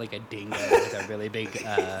stabs a dingo with a really big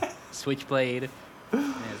switchblade.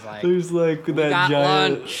 And is like, there's that got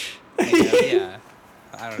giant lunch. Yeah.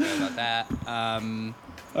 I don't know about that. I'm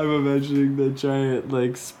imagining the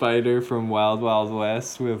giant spider from Wild Wild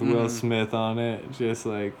West with Will Smith on it, just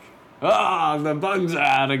the bug's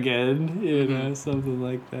out again, you know, something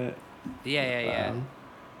like that. Yeah.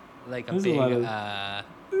 A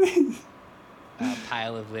big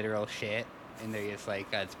pile of literal shit. and they're just like,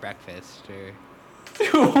 it's breakfast or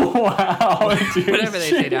Wow, dude, whatever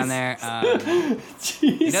they say down there.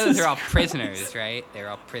 You know that they're all Jesus prisoners, right? They were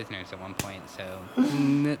all prisoners at one point, so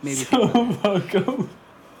maybe. So welcome.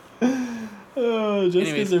 Oh, just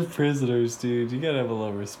Anyways. because they're prisoners, dude, you gotta have a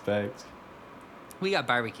little respect. We got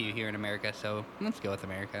barbecue here in America, so let's go with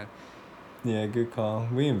America. Yeah, good call.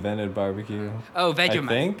 We invented barbecue. Oh, I Vegemite.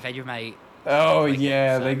 think? Vegemite. Oh Like,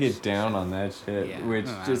 yeah, sucks. they get down on that shit. Yeah, Which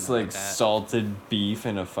I don't just know like about that. salted beef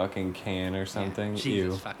in a fucking can or Yeah, something.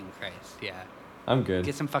 Jesus Ew. fucking Christ. Yeah. I'm good.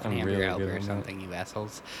 Get some fucking I'm hamburger really helper good or on that. something, you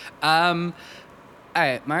assholes. All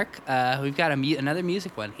right, Mark. We've got another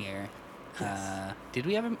music one here. Yes. Did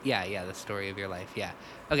we have a... Yeah, the story of your life. Yeah.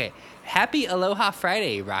 Okay. Happy Aloha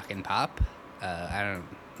Friday, Rock and Pop. I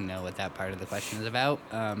don't know what that part of the question is about.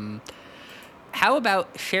 How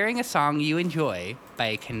about sharing a song you enjoy by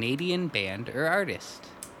a Canadian band or artist?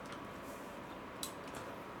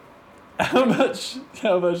 How about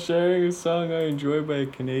sharing a song I enjoy by a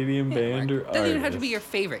Canadian band Mark. or artist? Doesn't even have to be your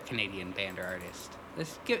favorite Canadian band or artist.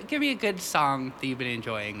 Just give me a good song that you've been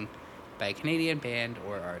enjoying by a Canadian band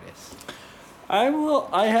or artist.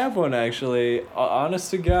 I have one actually. Honest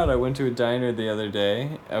to God, I went to a diner the other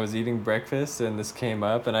day. I was eating breakfast and this came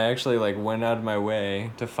up, and I actually like went out of my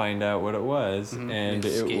way to find out what it was, Mm-hmm. and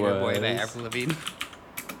it Skater was. Boy by Avril Lavigne.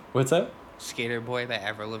 What's up? Skater Boy by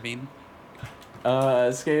Avril Lavigne.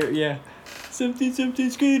 Skater, yeah. Something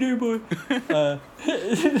skater boy.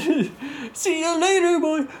 See you later,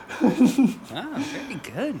 boy. Oh, very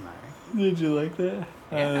good, Mark. Did you like that?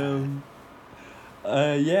 Yeah.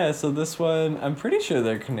 Yeah, so this one, I'm pretty sure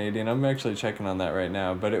they're Canadian. I'm actually checking on that right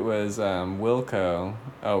now. But it was Wilco.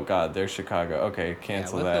 Oh, God, they're Chicago. Okay,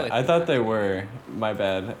 cancel Wilco that. is I thought they Chicago. were. My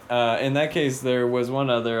bad. In that case, there was one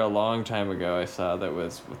other a long time ago I saw that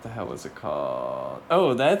was, what the hell was it called?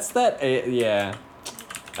 Oh, that's that, yeah.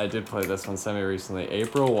 I did play this one semi-recently.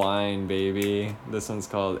 April Wine, baby. This one's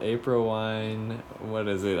called April Wine. What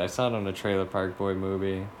is it? I saw it on a Trailer Park Boy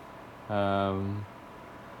movie. I'm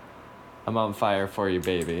on fire for you,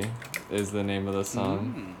 baby, is the name of the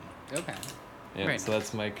song. Okay. Yeah, Right. so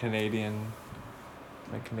that's my Canadian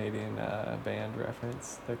band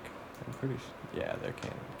reference. I'm pretty sure. Yeah, they're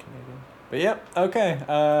Canadian. But yep. Okay.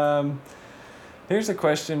 Here's a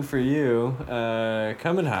question for you.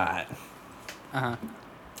 Coming hot. Uh-huh.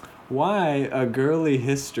 Why a girly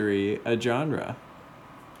history a genre?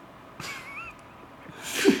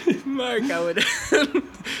 Mark, I would...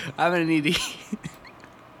 I'm gonna need to...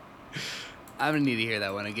 I'm gonna need to hear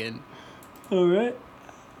that one again. All right.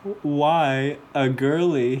 Why a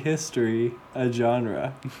girly history a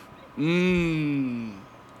genre?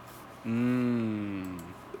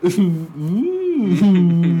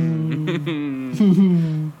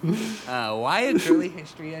 Why a girly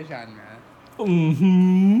history a genre?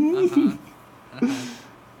 Mm-hmm.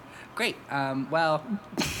 Great. Well,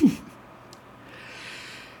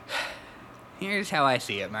 here's how I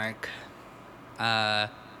see it, Mark.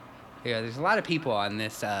 There's a lot of people on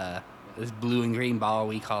this this blue and green ball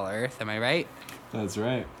we call Earth. Am I right? That's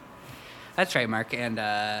right. That's right, Mark. And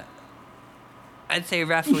I'd say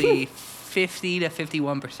roughly 50 to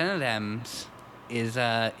 51% of them is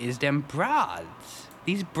them broads.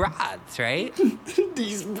 These broads, right?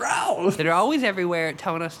 These brows. That are always everywhere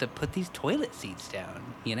telling us to put these toilet seats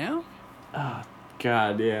down, you know? Oh,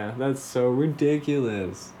 God, yeah. That's so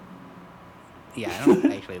ridiculous. Yeah, I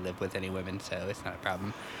don't actually live with any women, so it's not a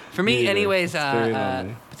problem. For me, Neither. anyways, It's very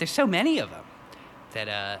lonely. but there's so many of them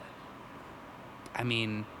that, I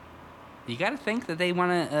mean, you got to think that they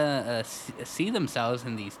want to see themselves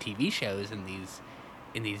in these TV shows and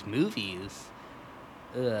in these movies.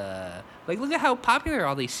 Like, look at how popular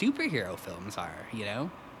all these superhero films are, you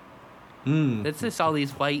know? It's just all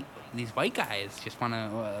these white guys just want to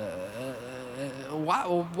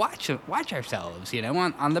watch ourselves, you know,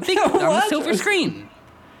 on the big on the silver screen.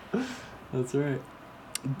 That's right.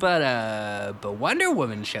 But Wonder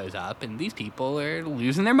Woman shows up, and these people are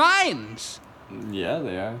losing their minds. Yeah,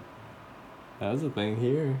 they are. That was a thing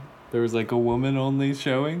here. There was like a woman-only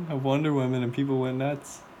showing of Wonder Woman, and people went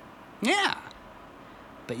nuts. Yeah.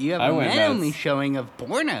 But you have I a went man-only nuts. showing of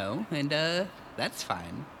Borno, and that's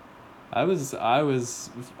fine. I was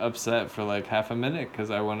upset for like half a minute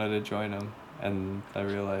because I wanted to join them, and I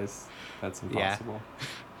realized that's impossible.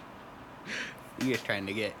 You just trying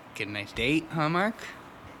to get a nice date, huh, Mark?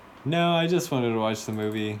 No, I just wanted to watch the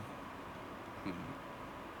movie,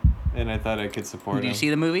 and I thought I could support Did him. you see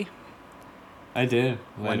the movie? I did.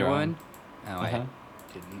 Wonder later on. Woman? Oh, Uh-huh.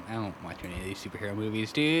 I don't watch any of these superhero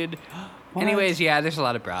movies, dude. What? Anyways, yeah, there's a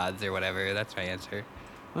lot of broads or whatever. That's my answer.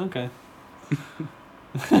 Okay.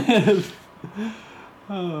 Oh,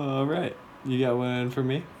 all right. You got one for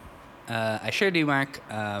me? I sure do, Mark.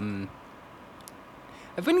 I've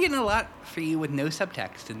been getting a lot for you with no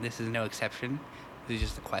subtext, and this is no exception. This is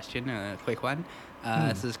just a question, a quick one.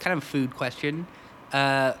 This is kind of a food question.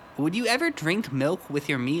 Would you ever drink milk with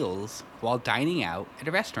your meals while dining out at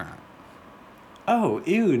a restaurant? Oh,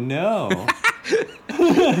 ew, no.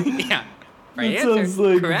 Yeah. Right That answer. sounds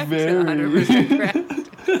like Correct. very... 100% correct.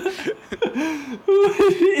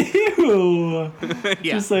 Ew.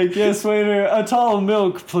 Yeah. Just like, yes, waiter, a tall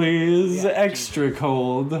milk, please. Yeah, Extra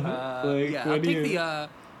cold. Yeah, I'll take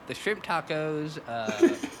the shrimp tacos,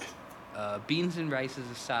 beans and rice as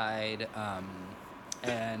a side,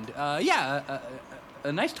 and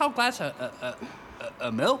a nice tall glass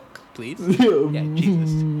of milk, please. Yeah,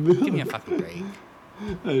 Jesus, give me a fucking break.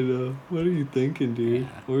 I know. What are you thinking, dude? Yeah.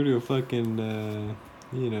 Order a fucking,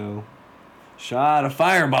 shot of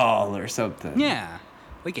Fireball or something. Yeah,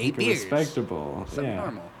 like 8 beers. Respectable. Something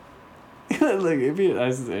normal. Like, if you, I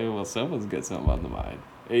say, well, someone's got something on the mind.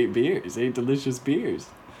 8 beers. 8 delicious beers.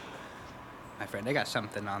 My friend, I got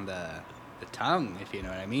something on the tongue, if you know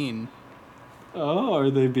what I mean. Oh, are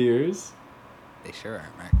they beers? They sure are,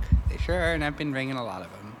 Mark. They sure are, and I've been drinking a lot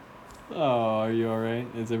of them. Oh, are you alright?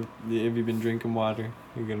 Have you been drinking water?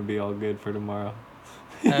 You're gonna be all good for tomorrow.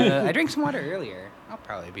 I drank some water earlier. I'll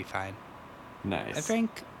probably be fine. Nice. I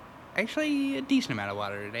drank, actually, a decent amount of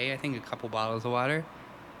water today. I think a couple bottles of water.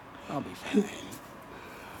 I'll be fine.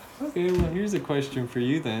 Okay, well, here's a question for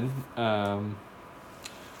you then.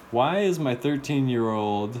 Why is my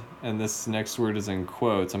 13-year-old, and this next word is in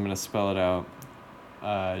quotes, I'm going to spell it out,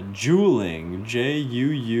 Juuling,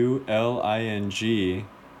 Juuling,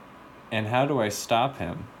 and how do I stop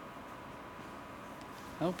him?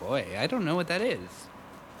 Oh boy, I don't know what that is.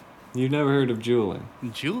 You've never heard of Juuling?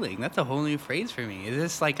 Juuling, that's a whole new phrase for me. Is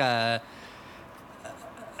this like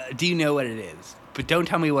do you know what it is? But don't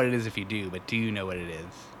tell me what it is if you do, but do you know what it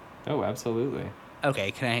is? Oh, absolutely.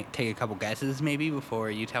 Okay, can I take a couple guesses maybe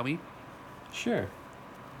before you tell me? Sure.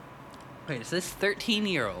 Okay, so this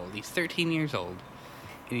 13-year-old, he's 13 years old,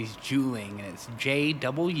 and he's Juuling, and it's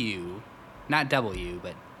J-W, not W,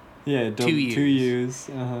 but Yeah, two U's. 2 U's.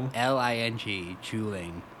 L-I-N-G,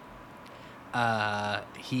 Juuling.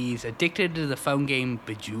 He's addicted to the phone game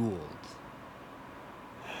Bejeweled.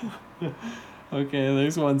 Okay,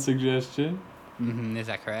 there's one suggestion. Mm-hmm, is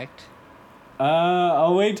that correct?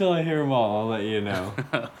 I'll wait till I hear them all. I'll let you know.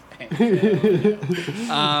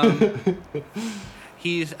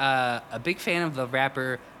 He's a big fan of the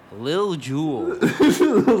rapper Lil Jewel.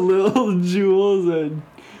 Lil Jules, and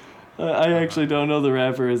I actually don't know the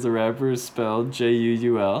rapper. Is the rapper spelled Juul?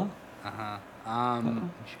 J-U-L.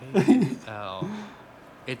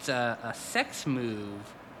 It's a sex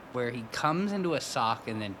move where he comes into a sock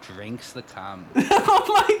and then drinks the cum.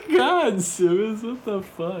 Oh my God, Simmons, what the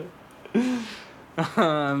fuck?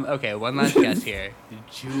 Okay, one last guess here.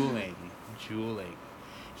 Juuling.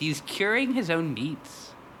 He's curing his own meats.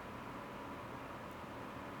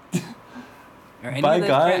 By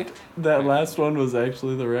God, that last one was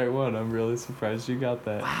actually the right one. I'm really surprised you got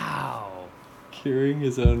that. Wow. Curing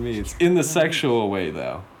his own meats. In the sexual way,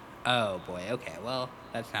 though. Oh, boy. Okay, well,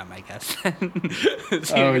 that's not my guess then.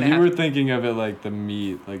 So you were thinking of it like the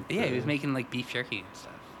meat. Yeah, he was making, like, beef jerky and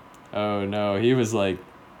stuff. Oh, no. He was, like,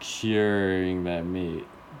 curing that meat.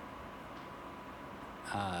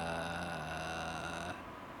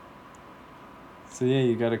 So, yeah,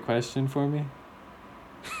 you got a question for me?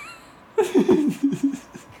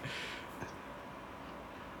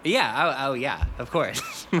 Yeah, oh yeah, of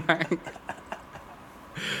course. We're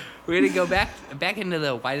gonna go back into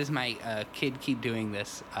the why does my kid keep doing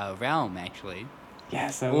this realm, actually.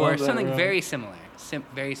 Yes, I or love that something realm. very similar,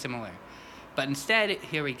 very similar. But instead,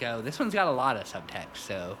 here we go. This one's got a lot of subtext,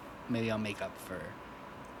 so maybe I'll make up for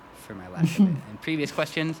my lack of it in previous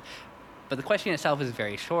questions. But the question itself is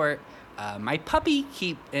very short. My puppy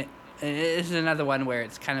this is another one where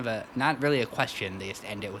it's kind of not really a question. They just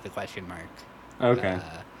end it with a question mark. Okay.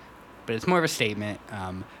 But it's more of a statement.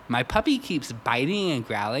 My puppy keeps biting and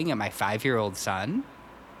growling at my 5-year-old son.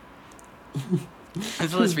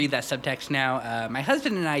 So let's read that subtext now. My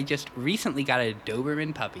husband and I just recently got a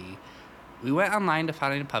Doberman puppy. We went online to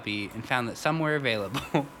find a puppy and found that some were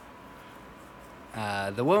available.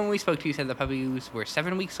 The woman we spoke to said the puppies were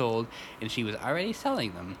 7 weeks old and she was already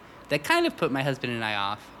selling them. That kind of put my husband and I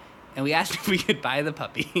off, and we asked if we could buy the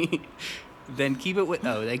puppy, then keep it with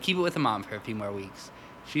the mom for a few more weeks.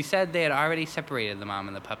 She said they had already separated the mom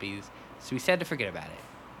and the puppies, so we said to forget about it.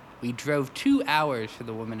 We drove 2 hours for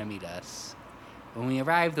the woman to meet us. When we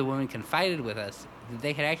arrived, the woman confided with us that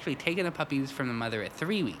they had actually taken the puppies from the mother at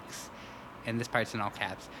 3 weeks. And this part's in all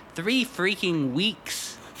caps. 3 freaking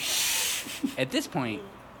weeks! At this point,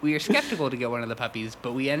 we were skeptical to get one of the puppies,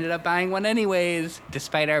 but we ended up buying one anyways,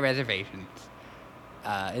 despite our reservations.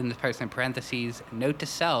 In the person in parentheses, note to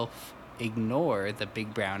self, ignore the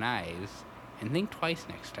big brown eyes and think twice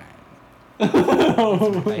next time. That's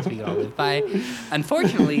some advice we can all live by.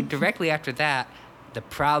 Unfortunately, directly after that, the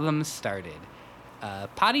problems started.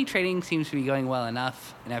 Potty training seems to be going well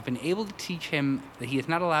enough, and I've been able to teach him that he is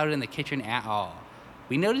not allowed in the kitchen at all.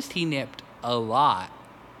 We noticed he nipped a lot,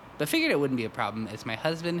 but figured it wouldn't be a problem as my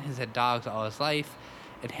husband has had dogs all his life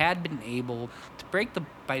and had been able to break the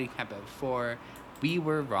biting habit before. We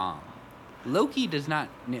were wrong. Loki does not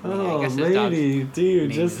nip me. Oh, I guess lady,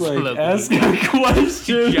 dude, just like Loki. ask a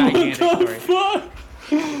question. Gigantic What the story.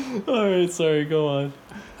 fuck? All right, sorry, go on.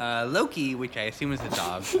 Loki, which I assume is a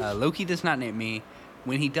dog, Loki does not nip me.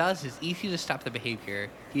 When he does, it's easy to stop the behavior.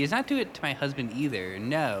 He does not do it to my husband either.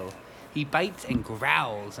 No, he bites and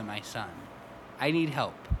growls at my son. I need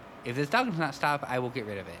help. If this dog does not stop, I will get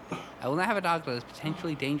rid of it. I will not have a dog that is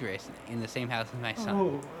potentially dangerous in the same house as my son.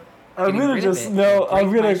 Oh. I'm gonna just I'm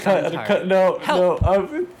gonna cut. No, Help.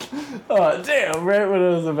 no. Damn! Right when I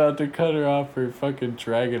was about to cut her off for fucking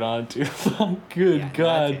dragging on to. Good Yeah,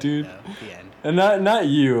 God, it, dude. though, the end. And not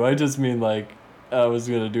you. I just mean like I was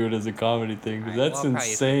gonna do it as a comedy thing, but that's I'll probably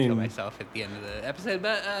insane. kill myself at the end of the episode,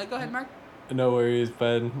 but go ahead, Mark. No worries,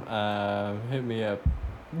 bud. Hit me up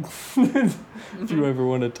if you ever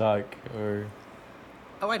want to talk or.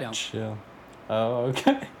 Oh, I don't. Chill. Oh,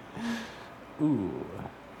 okay. Ooh.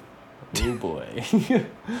 Oh boy.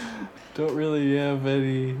 Don't really have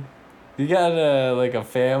any. You got like a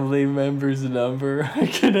family member's number I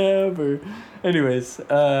could have, or anyways.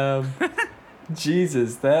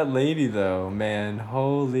 Jesus, that lady though, man,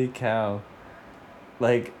 holy cow.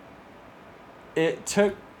 Like, it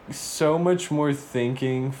took so much more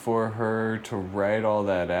thinking for her to write all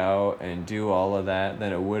that out and do all of that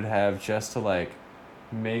than it would have just to like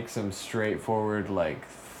make some straightforward like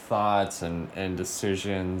thoughts and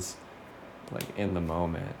decisions like in the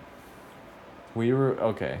moment. We were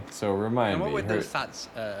okay, so remind And what me. were those thoughts?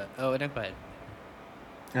 No, go ahead.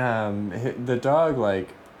 The dog like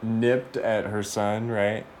nipped at her son,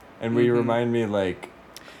 right? And will you remind me like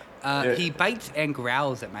he bites and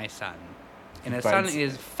growls at my son. And his son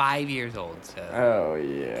is 5 years old, so oh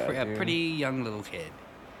yeah, a pretty young little kid.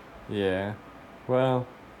 Yeah. Well,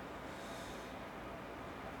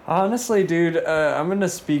 honestly, dude, I'm gonna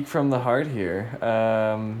speak from the heart here.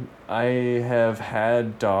 I have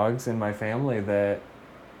had dogs in my family that,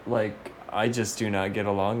 like, I just do not get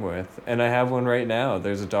along with. And I have one right now.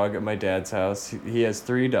 There's a dog at my dad's house. He has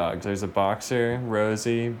 3 dogs. There's a boxer,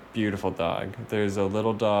 Rosie, beautiful dog. There's a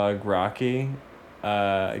little dog, Rocky.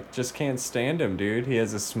 I just can't stand him, dude. He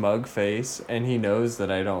has a smug face, and he knows that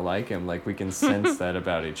I don't like him. Like, we can sense that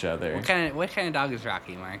about each other. What kind of dog is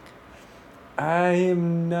Rocky, Mark?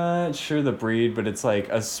 I'm not sure the breed, but it's like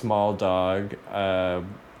a small dog, a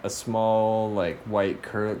small like white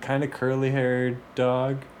kind of curly haired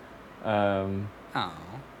dog. Oh,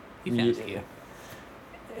 he sounds cute.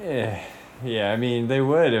 Yeah, I mean they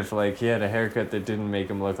would if like he had a haircut that didn't make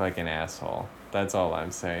him look like an asshole. That's all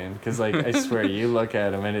I'm saying. Cause like I swear you look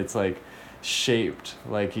at him and it's like shaped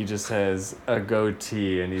like he just has a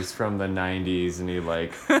goatee and he's from the 90s and he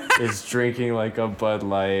like is drinking like a Bud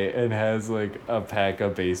Light and has like a pack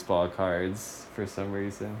of baseball cards for some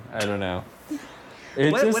reason. I don't know.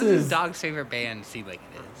 What does his dog's favorite band seem like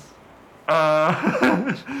it is?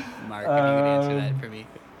 Mark, if you could answer that for me.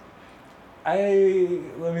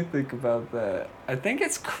 Let me think about that. I think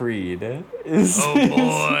it's Creed. Oh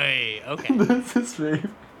boy. Okay. That's his favorite.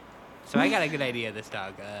 So I got a good idea of this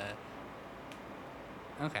dog.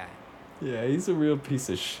 Okay. Yeah, he's a real piece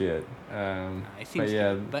of shit.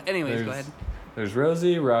 But anyways, go ahead. There's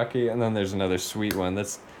Rosie, Rocky, and then there's another sweet one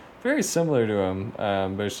that's very similar to him,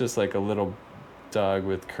 but it's just like a little dog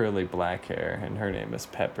with curly black hair, and her name is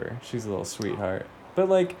Pepper. She's a little sweetheart. But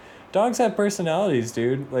like, dogs have personalities,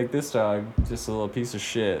 dude. Like this dog, just a little piece of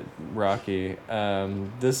shit, Rocky.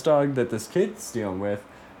 This dog that this kid's dealing with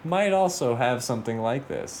might also have something like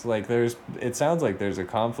this. Like it sounds like there's a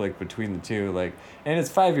conflict between the two. Like, and it's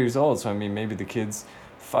 5 years old, so I mean maybe the kid's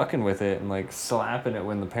fucking with it and like slapping it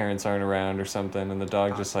when the parents aren't around or something, and the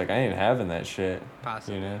dog just like, I ain't having that shit.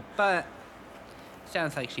 Possibly. You know. But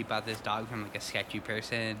sounds like she bought this dog from like a sketchy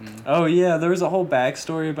person. Oh yeah, there was a whole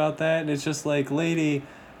backstory about that, and it's just like, lady,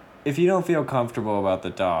 if you don't feel comfortable about the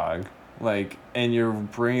dog, like, and you're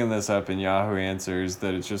bringing this up in Yahoo Answers,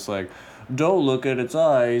 that it's just like, don't look at its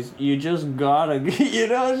eyes, you just gotta, you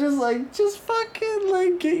know, it's just like, just fucking,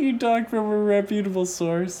 like, get your dog from a reputable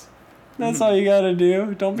source. That's all you gotta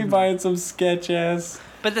do. Don't be buying some sketch-ass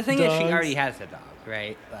But the thing dogs. is, she already has a dog.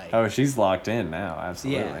 right? Like, Oh, she's locked in now.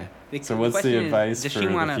 Absolutely. Yeah. So what's the advice does for she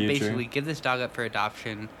the want to future? basically give this dog up for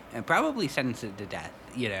adoption and probably sentence it to death?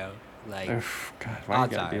 You know, like, Oof, God, why you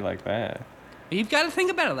odds gotta be are. like that? You've got to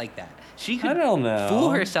think about it like that. She could I don't know.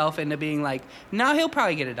 fool herself into being like, no, he'll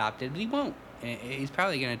probably get adopted, but he won't. He's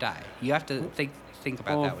probably gonna die. You have to think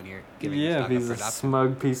about that when you're giving this Yeah, dog if up he's for a adoption.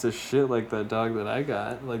 smug piece of shit like that dog that I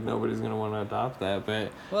got, like nobody's gonna want to adopt that.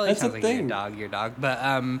 But Well, it that's sounds the like thing. your dog, but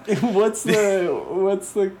what's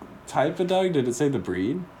the type of dog? Did it say the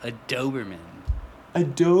breed? a Doberman. A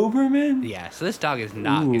Doberman? Yeah, so this dog is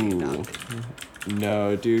not getting adopted.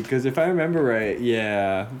 No, dude. Because if I remember right,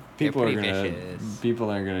 yeah, people pretty vicious. people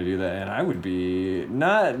aren't gonna do that, and I would be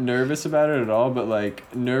not nervous about it at all, but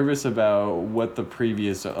like nervous about what the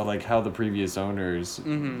previous, like how the previous owners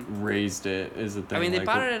raised it is the thing. I mean, they like,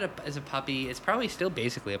 bought it as a puppy. It's probably still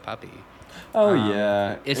basically a puppy. Oh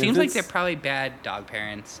yeah. It seems like they're probably bad dog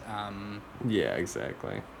parents. Yeah,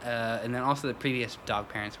 exactly. And then also the previous dog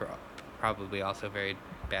parents were probably also very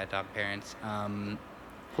bad dog parents.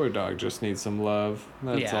 Poor dog just needs some love.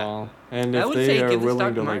 That's Yeah. all. And I if would they say are give this willing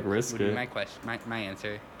dog to Mark like risk would be it, my question, my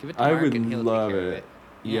answer. Give it to I Mark would and he'll love take care of it. it.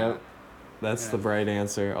 Yep. That's the bright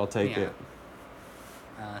answer. I'll take Yeah. it.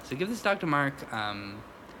 So give this dog to Mark.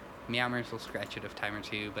 Meowmers will scratch it a time or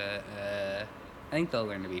two, but I think they'll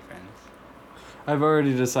learn to be friends. I've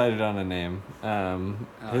already decided on a name.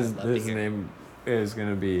 His I'd love to hear. name is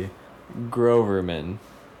gonna be Groverman.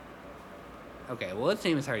 Okay, well, its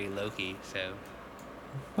name is already Loki, so...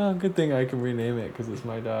 Well, good thing I can rename it because it's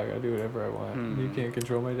my dog. I do whatever I want. You can't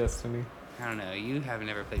control my destiny. I don't know. You have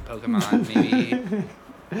never played Pokemon. Maybe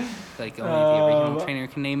like only the original trainer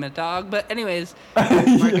can name a dog. But anyways,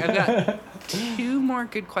 Mark, I've got 2 more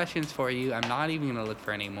good questions for you. I'm not even gonna look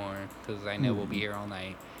for any more because I know we'll be here all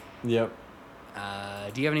night. Yep.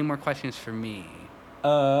 Do you have any more questions for me?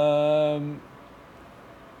 I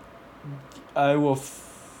will.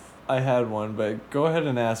 I had one, but go ahead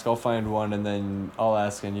and ask. I'll find one, and then I'll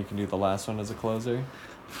ask, and you can do the last one as a closer.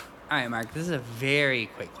 All right, Mark. This is a very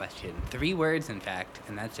quick question. 3 words, in fact,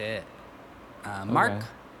 and that's it. Mark, Okay.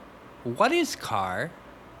 what is car?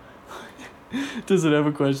 Does it have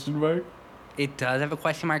a question mark? It does have a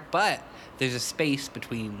question mark, but there's a space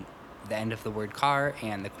between the end of the word car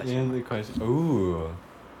and the question And mark. the question. Ooh.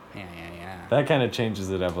 Yeah. That kind of changes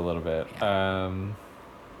it up a little bit. Yeah.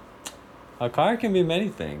 A car can be many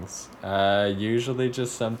things. Usually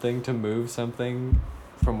just something to move something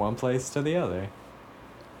from one place to the other.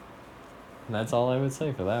 And that's all I would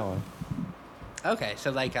say for that one. Okay, so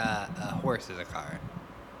like a horse is a car.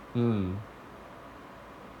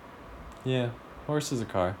 Yeah, horse is a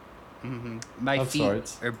car. Mm-hmm. My Of feet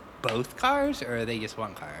sorts. are both cars, or are they just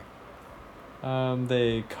one car?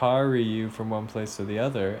 They carry you from one place to the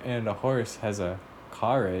other, and a horse has a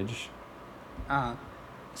carriage.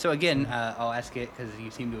 So again, I'll ask it because you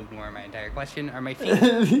seem to ignore my entire question. Are my feet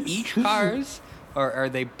each cars, or are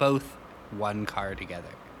they both one car together?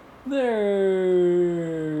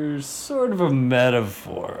 They're sort of a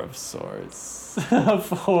metaphor of sorts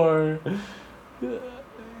for...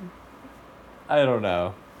 I don't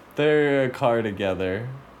know. They're a car together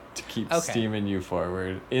to keep steaming you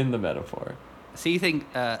forward in the metaphor. So you think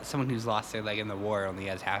someone who's lost their leg in the war only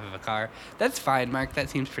has half of a car? That's fine, Mark. That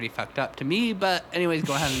seems pretty fucked up to me. But anyways,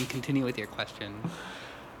 go ahead and continue with your question.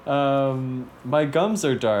 My gums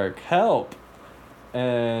are dark. Help!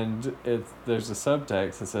 And there's a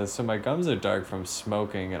subtext that says, so my gums are dark from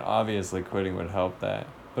smoking, and obviously quitting would help that.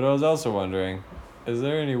 But I was also wondering, is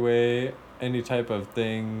there any type of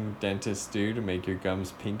thing dentists do to make your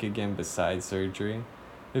gums pink again besides surgery?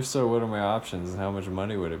 If so, what are my options, and how much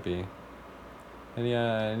money would it be? Any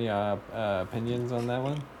opinions on that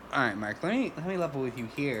one? All right, Mark. Let me level with you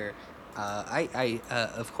here. I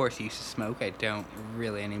of course used to smoke. I don't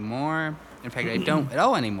really anymore. In fact, I don't at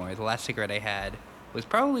all anymore. The last cigarette I had was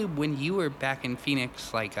probably when you were back in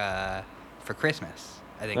Phoenix, like for Christmas.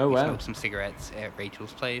 I think we smoked some cigarettes at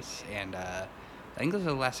Rachel's place, and I think those are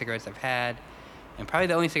the last cigarettes I've had, and probably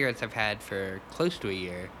the only cigarettes I've had for close to a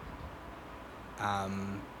year.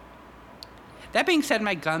 That being said,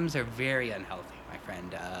 my gums are very unhealthy, my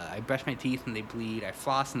friend. I brush my teeth and they bleed. I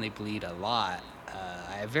floss and they bleed a lot.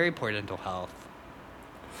 I have very poor dental health.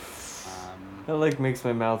 That makes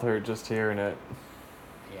my mouth hurt just hearing it.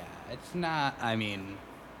 Yeah, it's not. I mean,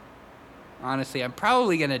 honestly, I'm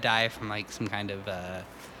probably gonna die from some kind of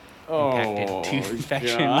impacted tooth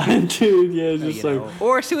infection. God, dude, yeah, just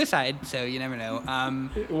or suicide. So you never know.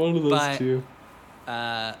 One of those two.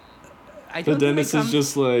 I The don't think dentist my is gums-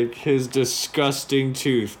 just like his disgusting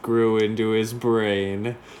tooth grew into his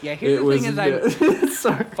brain. Yeah, here's the thing is I'm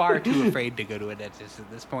Sorry. far too afraid to go to a dentist at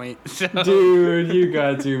this point. So Dude, you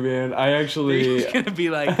got to, man. I they're actually. just gonna be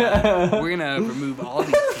like, we're gonna remove all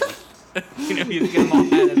these teeth. Just get them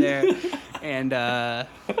all out of there, and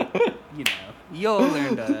you'll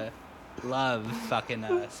learn to love fucking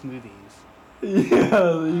smoothies.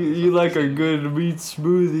 Yeah, you like a good meat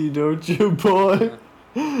smoothie, don't you, boy?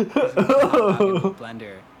 Just pop out into a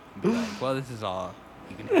blender and be like, well, this is all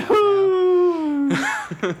you can have now.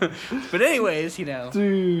 But anyways,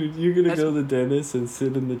 Dude, you're gonna That's- go to the dentist and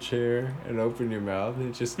sit in the chair and open your mouth, and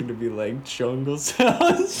it's just gonna be like jungle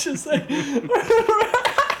sounds, just like.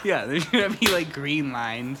 yeah, there's gonna be like green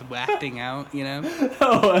lines wafting out,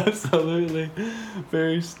 Oh, absolutely.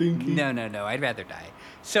 Very stinky. No, I'd rather die.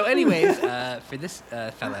 So, anyways, for this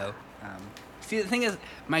fellow, see, the thing is,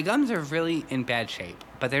 my gums are really in bad shape,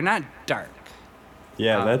 but they're not dark.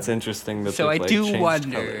 Yeah, that's interesting. That so they've, I do changed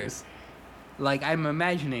wonder, colors. like, I'm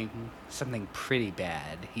imagining something pretty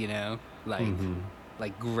bad, like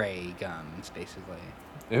like gray gums, basically.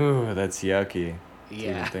 Ooh, that's yucky. To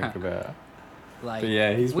Yeah. even think about. Like, But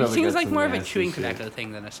yeah, he's which probably seems got like some more of a nasty chewing shit. tobacco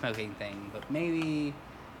thing than a smoking thing, but maybe,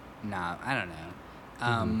 nah, I don't know.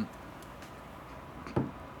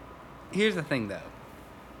 Here's the thing, though.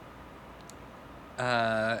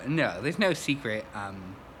 No, there's no secret.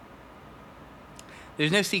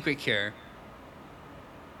 There's no secret cure.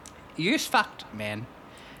 You're just fucked, man.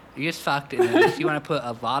 You're just fucked, and if you want to put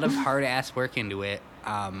a lot of hard ass work into it,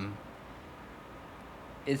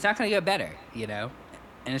 it's not gonna get better, and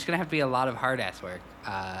it's gonna have to be a lot of hard ass work.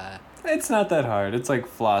 It's not that hard. It's like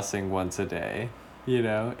flossing once a day,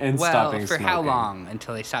 and stopping for smoking. how long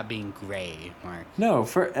until they stop being gray, Mark? No,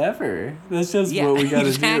 forever. That's just Yeah, what we gotta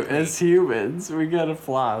exactly. do as humans. We gotta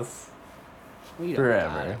floss. We don't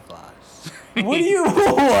Forever. gotta floss. What do you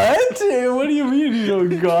what? What do you mean you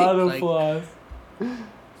don't gotta Like- floss?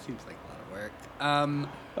 Seems like a lot of work.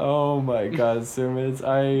 Oh my God, Simmons!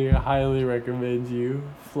 I highly recommend you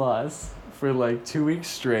floss for like 2 weeks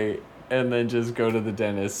straight, and then just go to the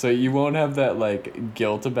dentist. So you won't have that like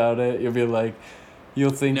guilt about it. You'll be like, you'll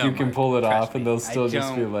think No, you can Mark, pull it trust off, and me, they'll I still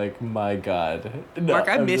just be don't- like, my God. No, Mark,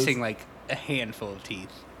 I'm just- missing like a handful of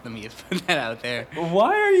teeth. Let me just put that out there.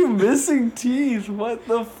 Why are you missing teeth? What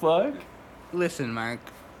the fuck? Listen, Mark.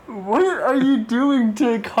 What are you doing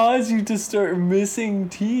to cause you to start missing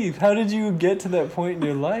teeth? How did you get to that point in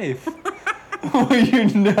your life? Where you're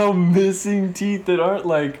now missing teeth that aren't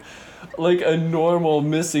like a normal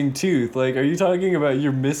missing tooth. Like, are you talking about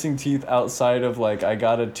you're missing teeth outside of like I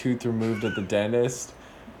got a tooth removed at the dentist?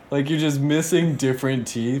 Like you're just missing different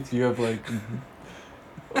teeth? You have like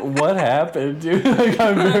what happened, dude? Like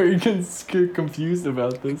I'm very confused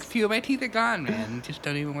about A this. few of my teeth are gone, man. Just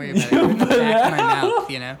don't even worry about it. They're in the back of my mouth,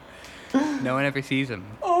 No one ever sees them.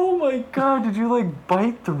 Oh my God, did you like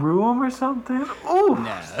bite through them or something? Oh.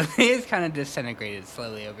 No, it's kind of disintegrated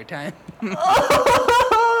slowly over time. Oh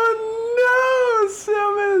no,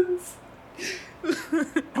 Simmons!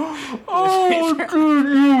 Oh, dude,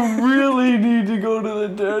 you really need to go to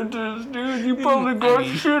the dentist, dude. You probably got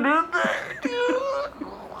shit in there, dude.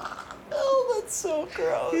 Oh, that's so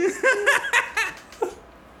gross.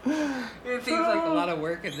 It seems like a lot of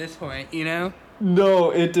work at this point,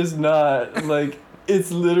 No, it does not. Like,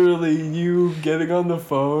 it's literally you getting on the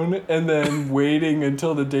phone and then waiting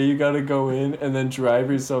until the day you gotta go in and then drive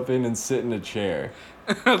yourself in and sit in a chair.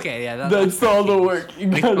 Okay, yeah. That's all the work you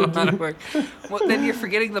Like, a gotta lot of do. work. Well, then you're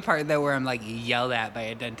forgetting the part though where I'm like yelled at by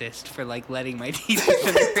a dentist for like letting my teeth They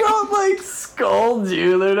disintegrate. don't like scold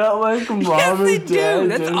you. They're not like mom Yes, or they dad. do.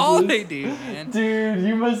 That's all dentists. they do, man. Dude,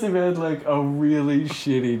 you must have had like a really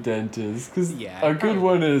shitty dentist. Cause Yeah, a good probably.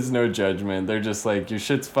 one is no judgment. They're just like your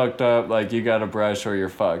shit's fucked up. Like you got to brush or you're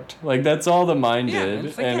fucked. Like that's all the mine Yeah, did,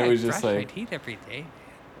 it's like, and yeah, it was I just brush my like teeth every day.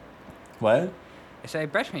 what? I said I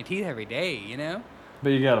brush my teeth every day, But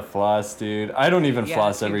you gotta floss, dude. I don't even Yeah,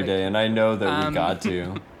 floss it seems every like- day, and I know that we got to.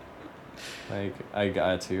 Um, Like, I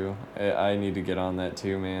got to. I need to get on that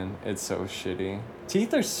too, man. It's so shitty.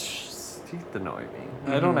 Teeth annoy me.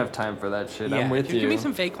 I don't have time for that shit. Yeah, I'm with just you. give me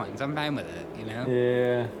some fake ones. I'm fine with it,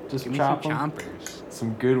 Yeah, just Give me chop some 'em. chompers.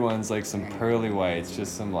 Some good ones, like some pearly whites.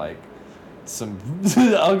 Just some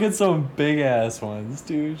I'll get some big ass ones,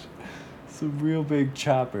 dude. Some real big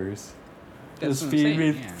choppers. That's Just what I'm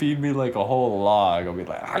saying, yeah. feed me like a whole log. I'll be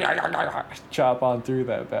like, chop on through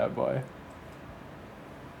that bad boy.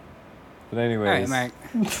 But All right, anyways, Mark.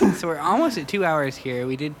 So we're almost at 2 hours here.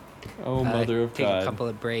 We did Oh, mother of take God. a couple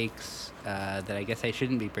of breaks that I guess I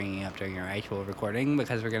shouldn't be bringing up during our actual recording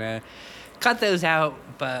because we're gonna cut those out.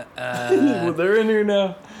 But Well, they're in here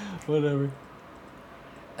now. Whatever.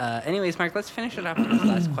 anyways, Mark, let's finish it off with this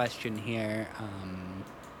last question here.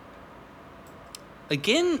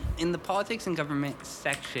 Again, in the politics and government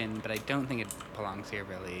section, but I don't think it belongs here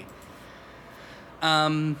really.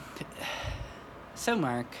 So,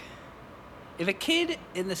 Mark, if a kid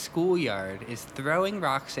in the schoolyard is throwing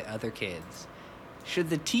rocks at other kids,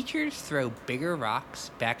 should the teachers throw bigger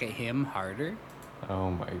rocks back at him harder?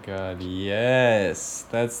 Oh my God, yes.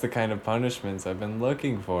 That's the kind of punishments I've been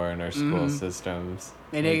looking for in our school systems.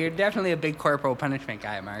 I know you're definitely a big corporal punishment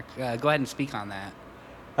guy, Mark. Go ahead and speak on that.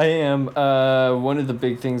 I am. One of the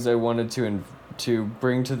big things I wanted to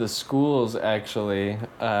bring to the schools actually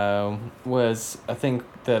was a thing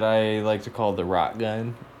that I like to call the rock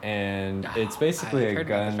gun, and it's basically I've a heard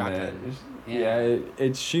about this gun rock that gun. yeah,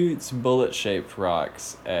 it shoots bullet-shaped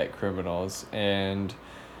rocks at criminals, and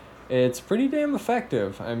it's pretty damn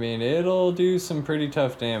effective. I mean, it'll do some pretty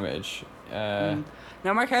tough damage. Now,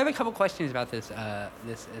 Mark, I have a couple questions about this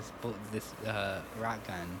rock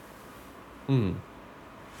gun.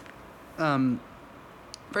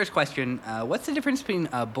 First question: what's the difference between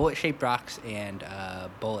bullet-shaped rocks and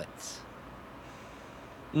bullets?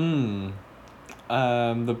 The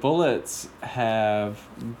bullets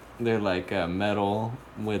they're like metal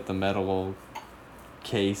with the metal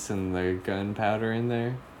case and the gunpowder in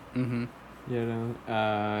there. Mm-hmm. You know,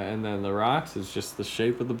 and then the rocks is just the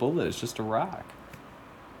shape of the bullet. It's just a rock.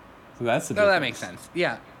 So that's the difference. That makes sense.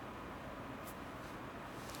 Yeah.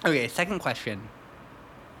 Okay, second question.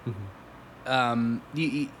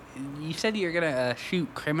 You said you're gonna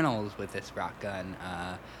shoot criminals with this rock gun.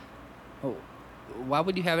 Why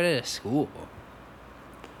would you have it at a school?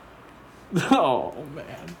 Oh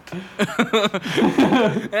man.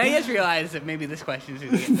 And I just realized that maybe this question is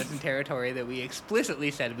going to get into some territory that we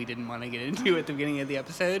explicitly said we didn't want to get into at the beginning of the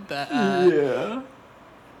episode. But yeah.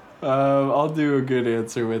 I'll do a good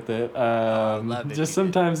answer with it. love it. Just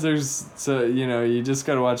sometimes you just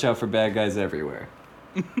gotta watch out for bad guys everywhere.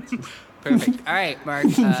 Perfect. All right, Mark.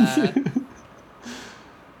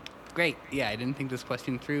 Great. Yeah, I didn't think this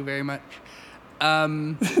question through very much.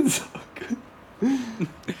 It's all good.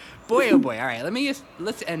 Boy, oh boy. All right,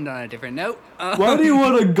 let's end on a different note. Why do you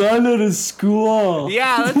want a gun at a school?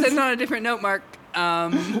 Yeah, let's end on a different note, Mark.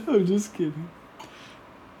 I'm just kidding.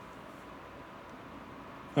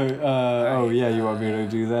 Yeah, you want me to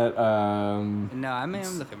do that? No, I'm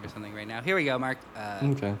looking for something right now. Here we go, Mark.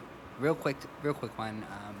 Okay. Real quick one.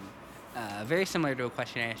 Very similar to a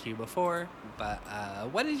question I asked you before, but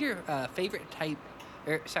what is your favorite type?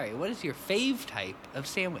 What is your fave type of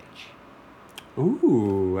sandwich?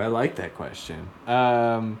 Ooh, I like that question.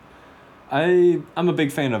 I'm a big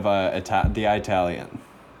fan of the Italian.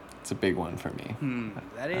 It's a big one for me.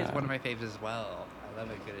 That is one of my faves as well. I love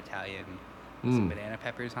a good Italian. Some banana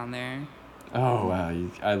peppers on there. Oh wow,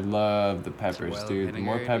 I love the peppers, dude. The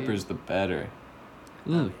more peppers, the better.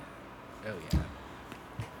 Oh yeah.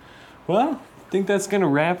 Well, I think that's gonna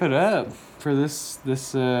wrap it up for this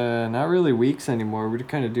not really weeks anymore. We're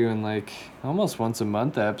kind of doing like almost once a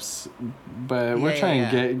month eps, but we're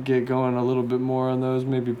trying to get going a little bit more on those,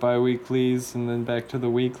 maybe bi-weeklies and then back to the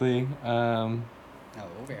weekly. We'll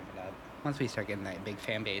ramp it up once we start getting that big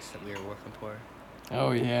fan base that we were working for.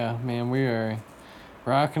 Oh yeah, man, we are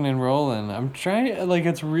rocking and rolling. I'm trying,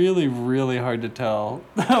 it's really, really hard to tell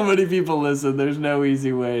how many people listen. There's no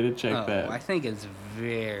easy way to check that. I think it's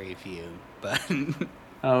very few, but...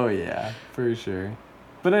 Oh yeah, for sure.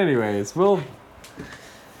 But anyways, for all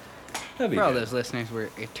those listeners, we're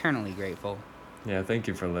eternally grateful. Yeah, thank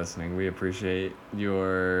you for listening. We appreciate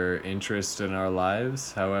your interest in our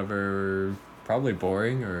lives, however probably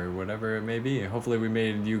boring or whatever it may be. Hopefully we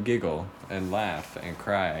made you giggle and laugh and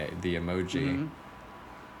cry, the emoji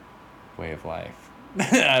way of life.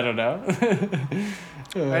 I don't know.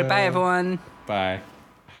 All right, bye everyone. Bye.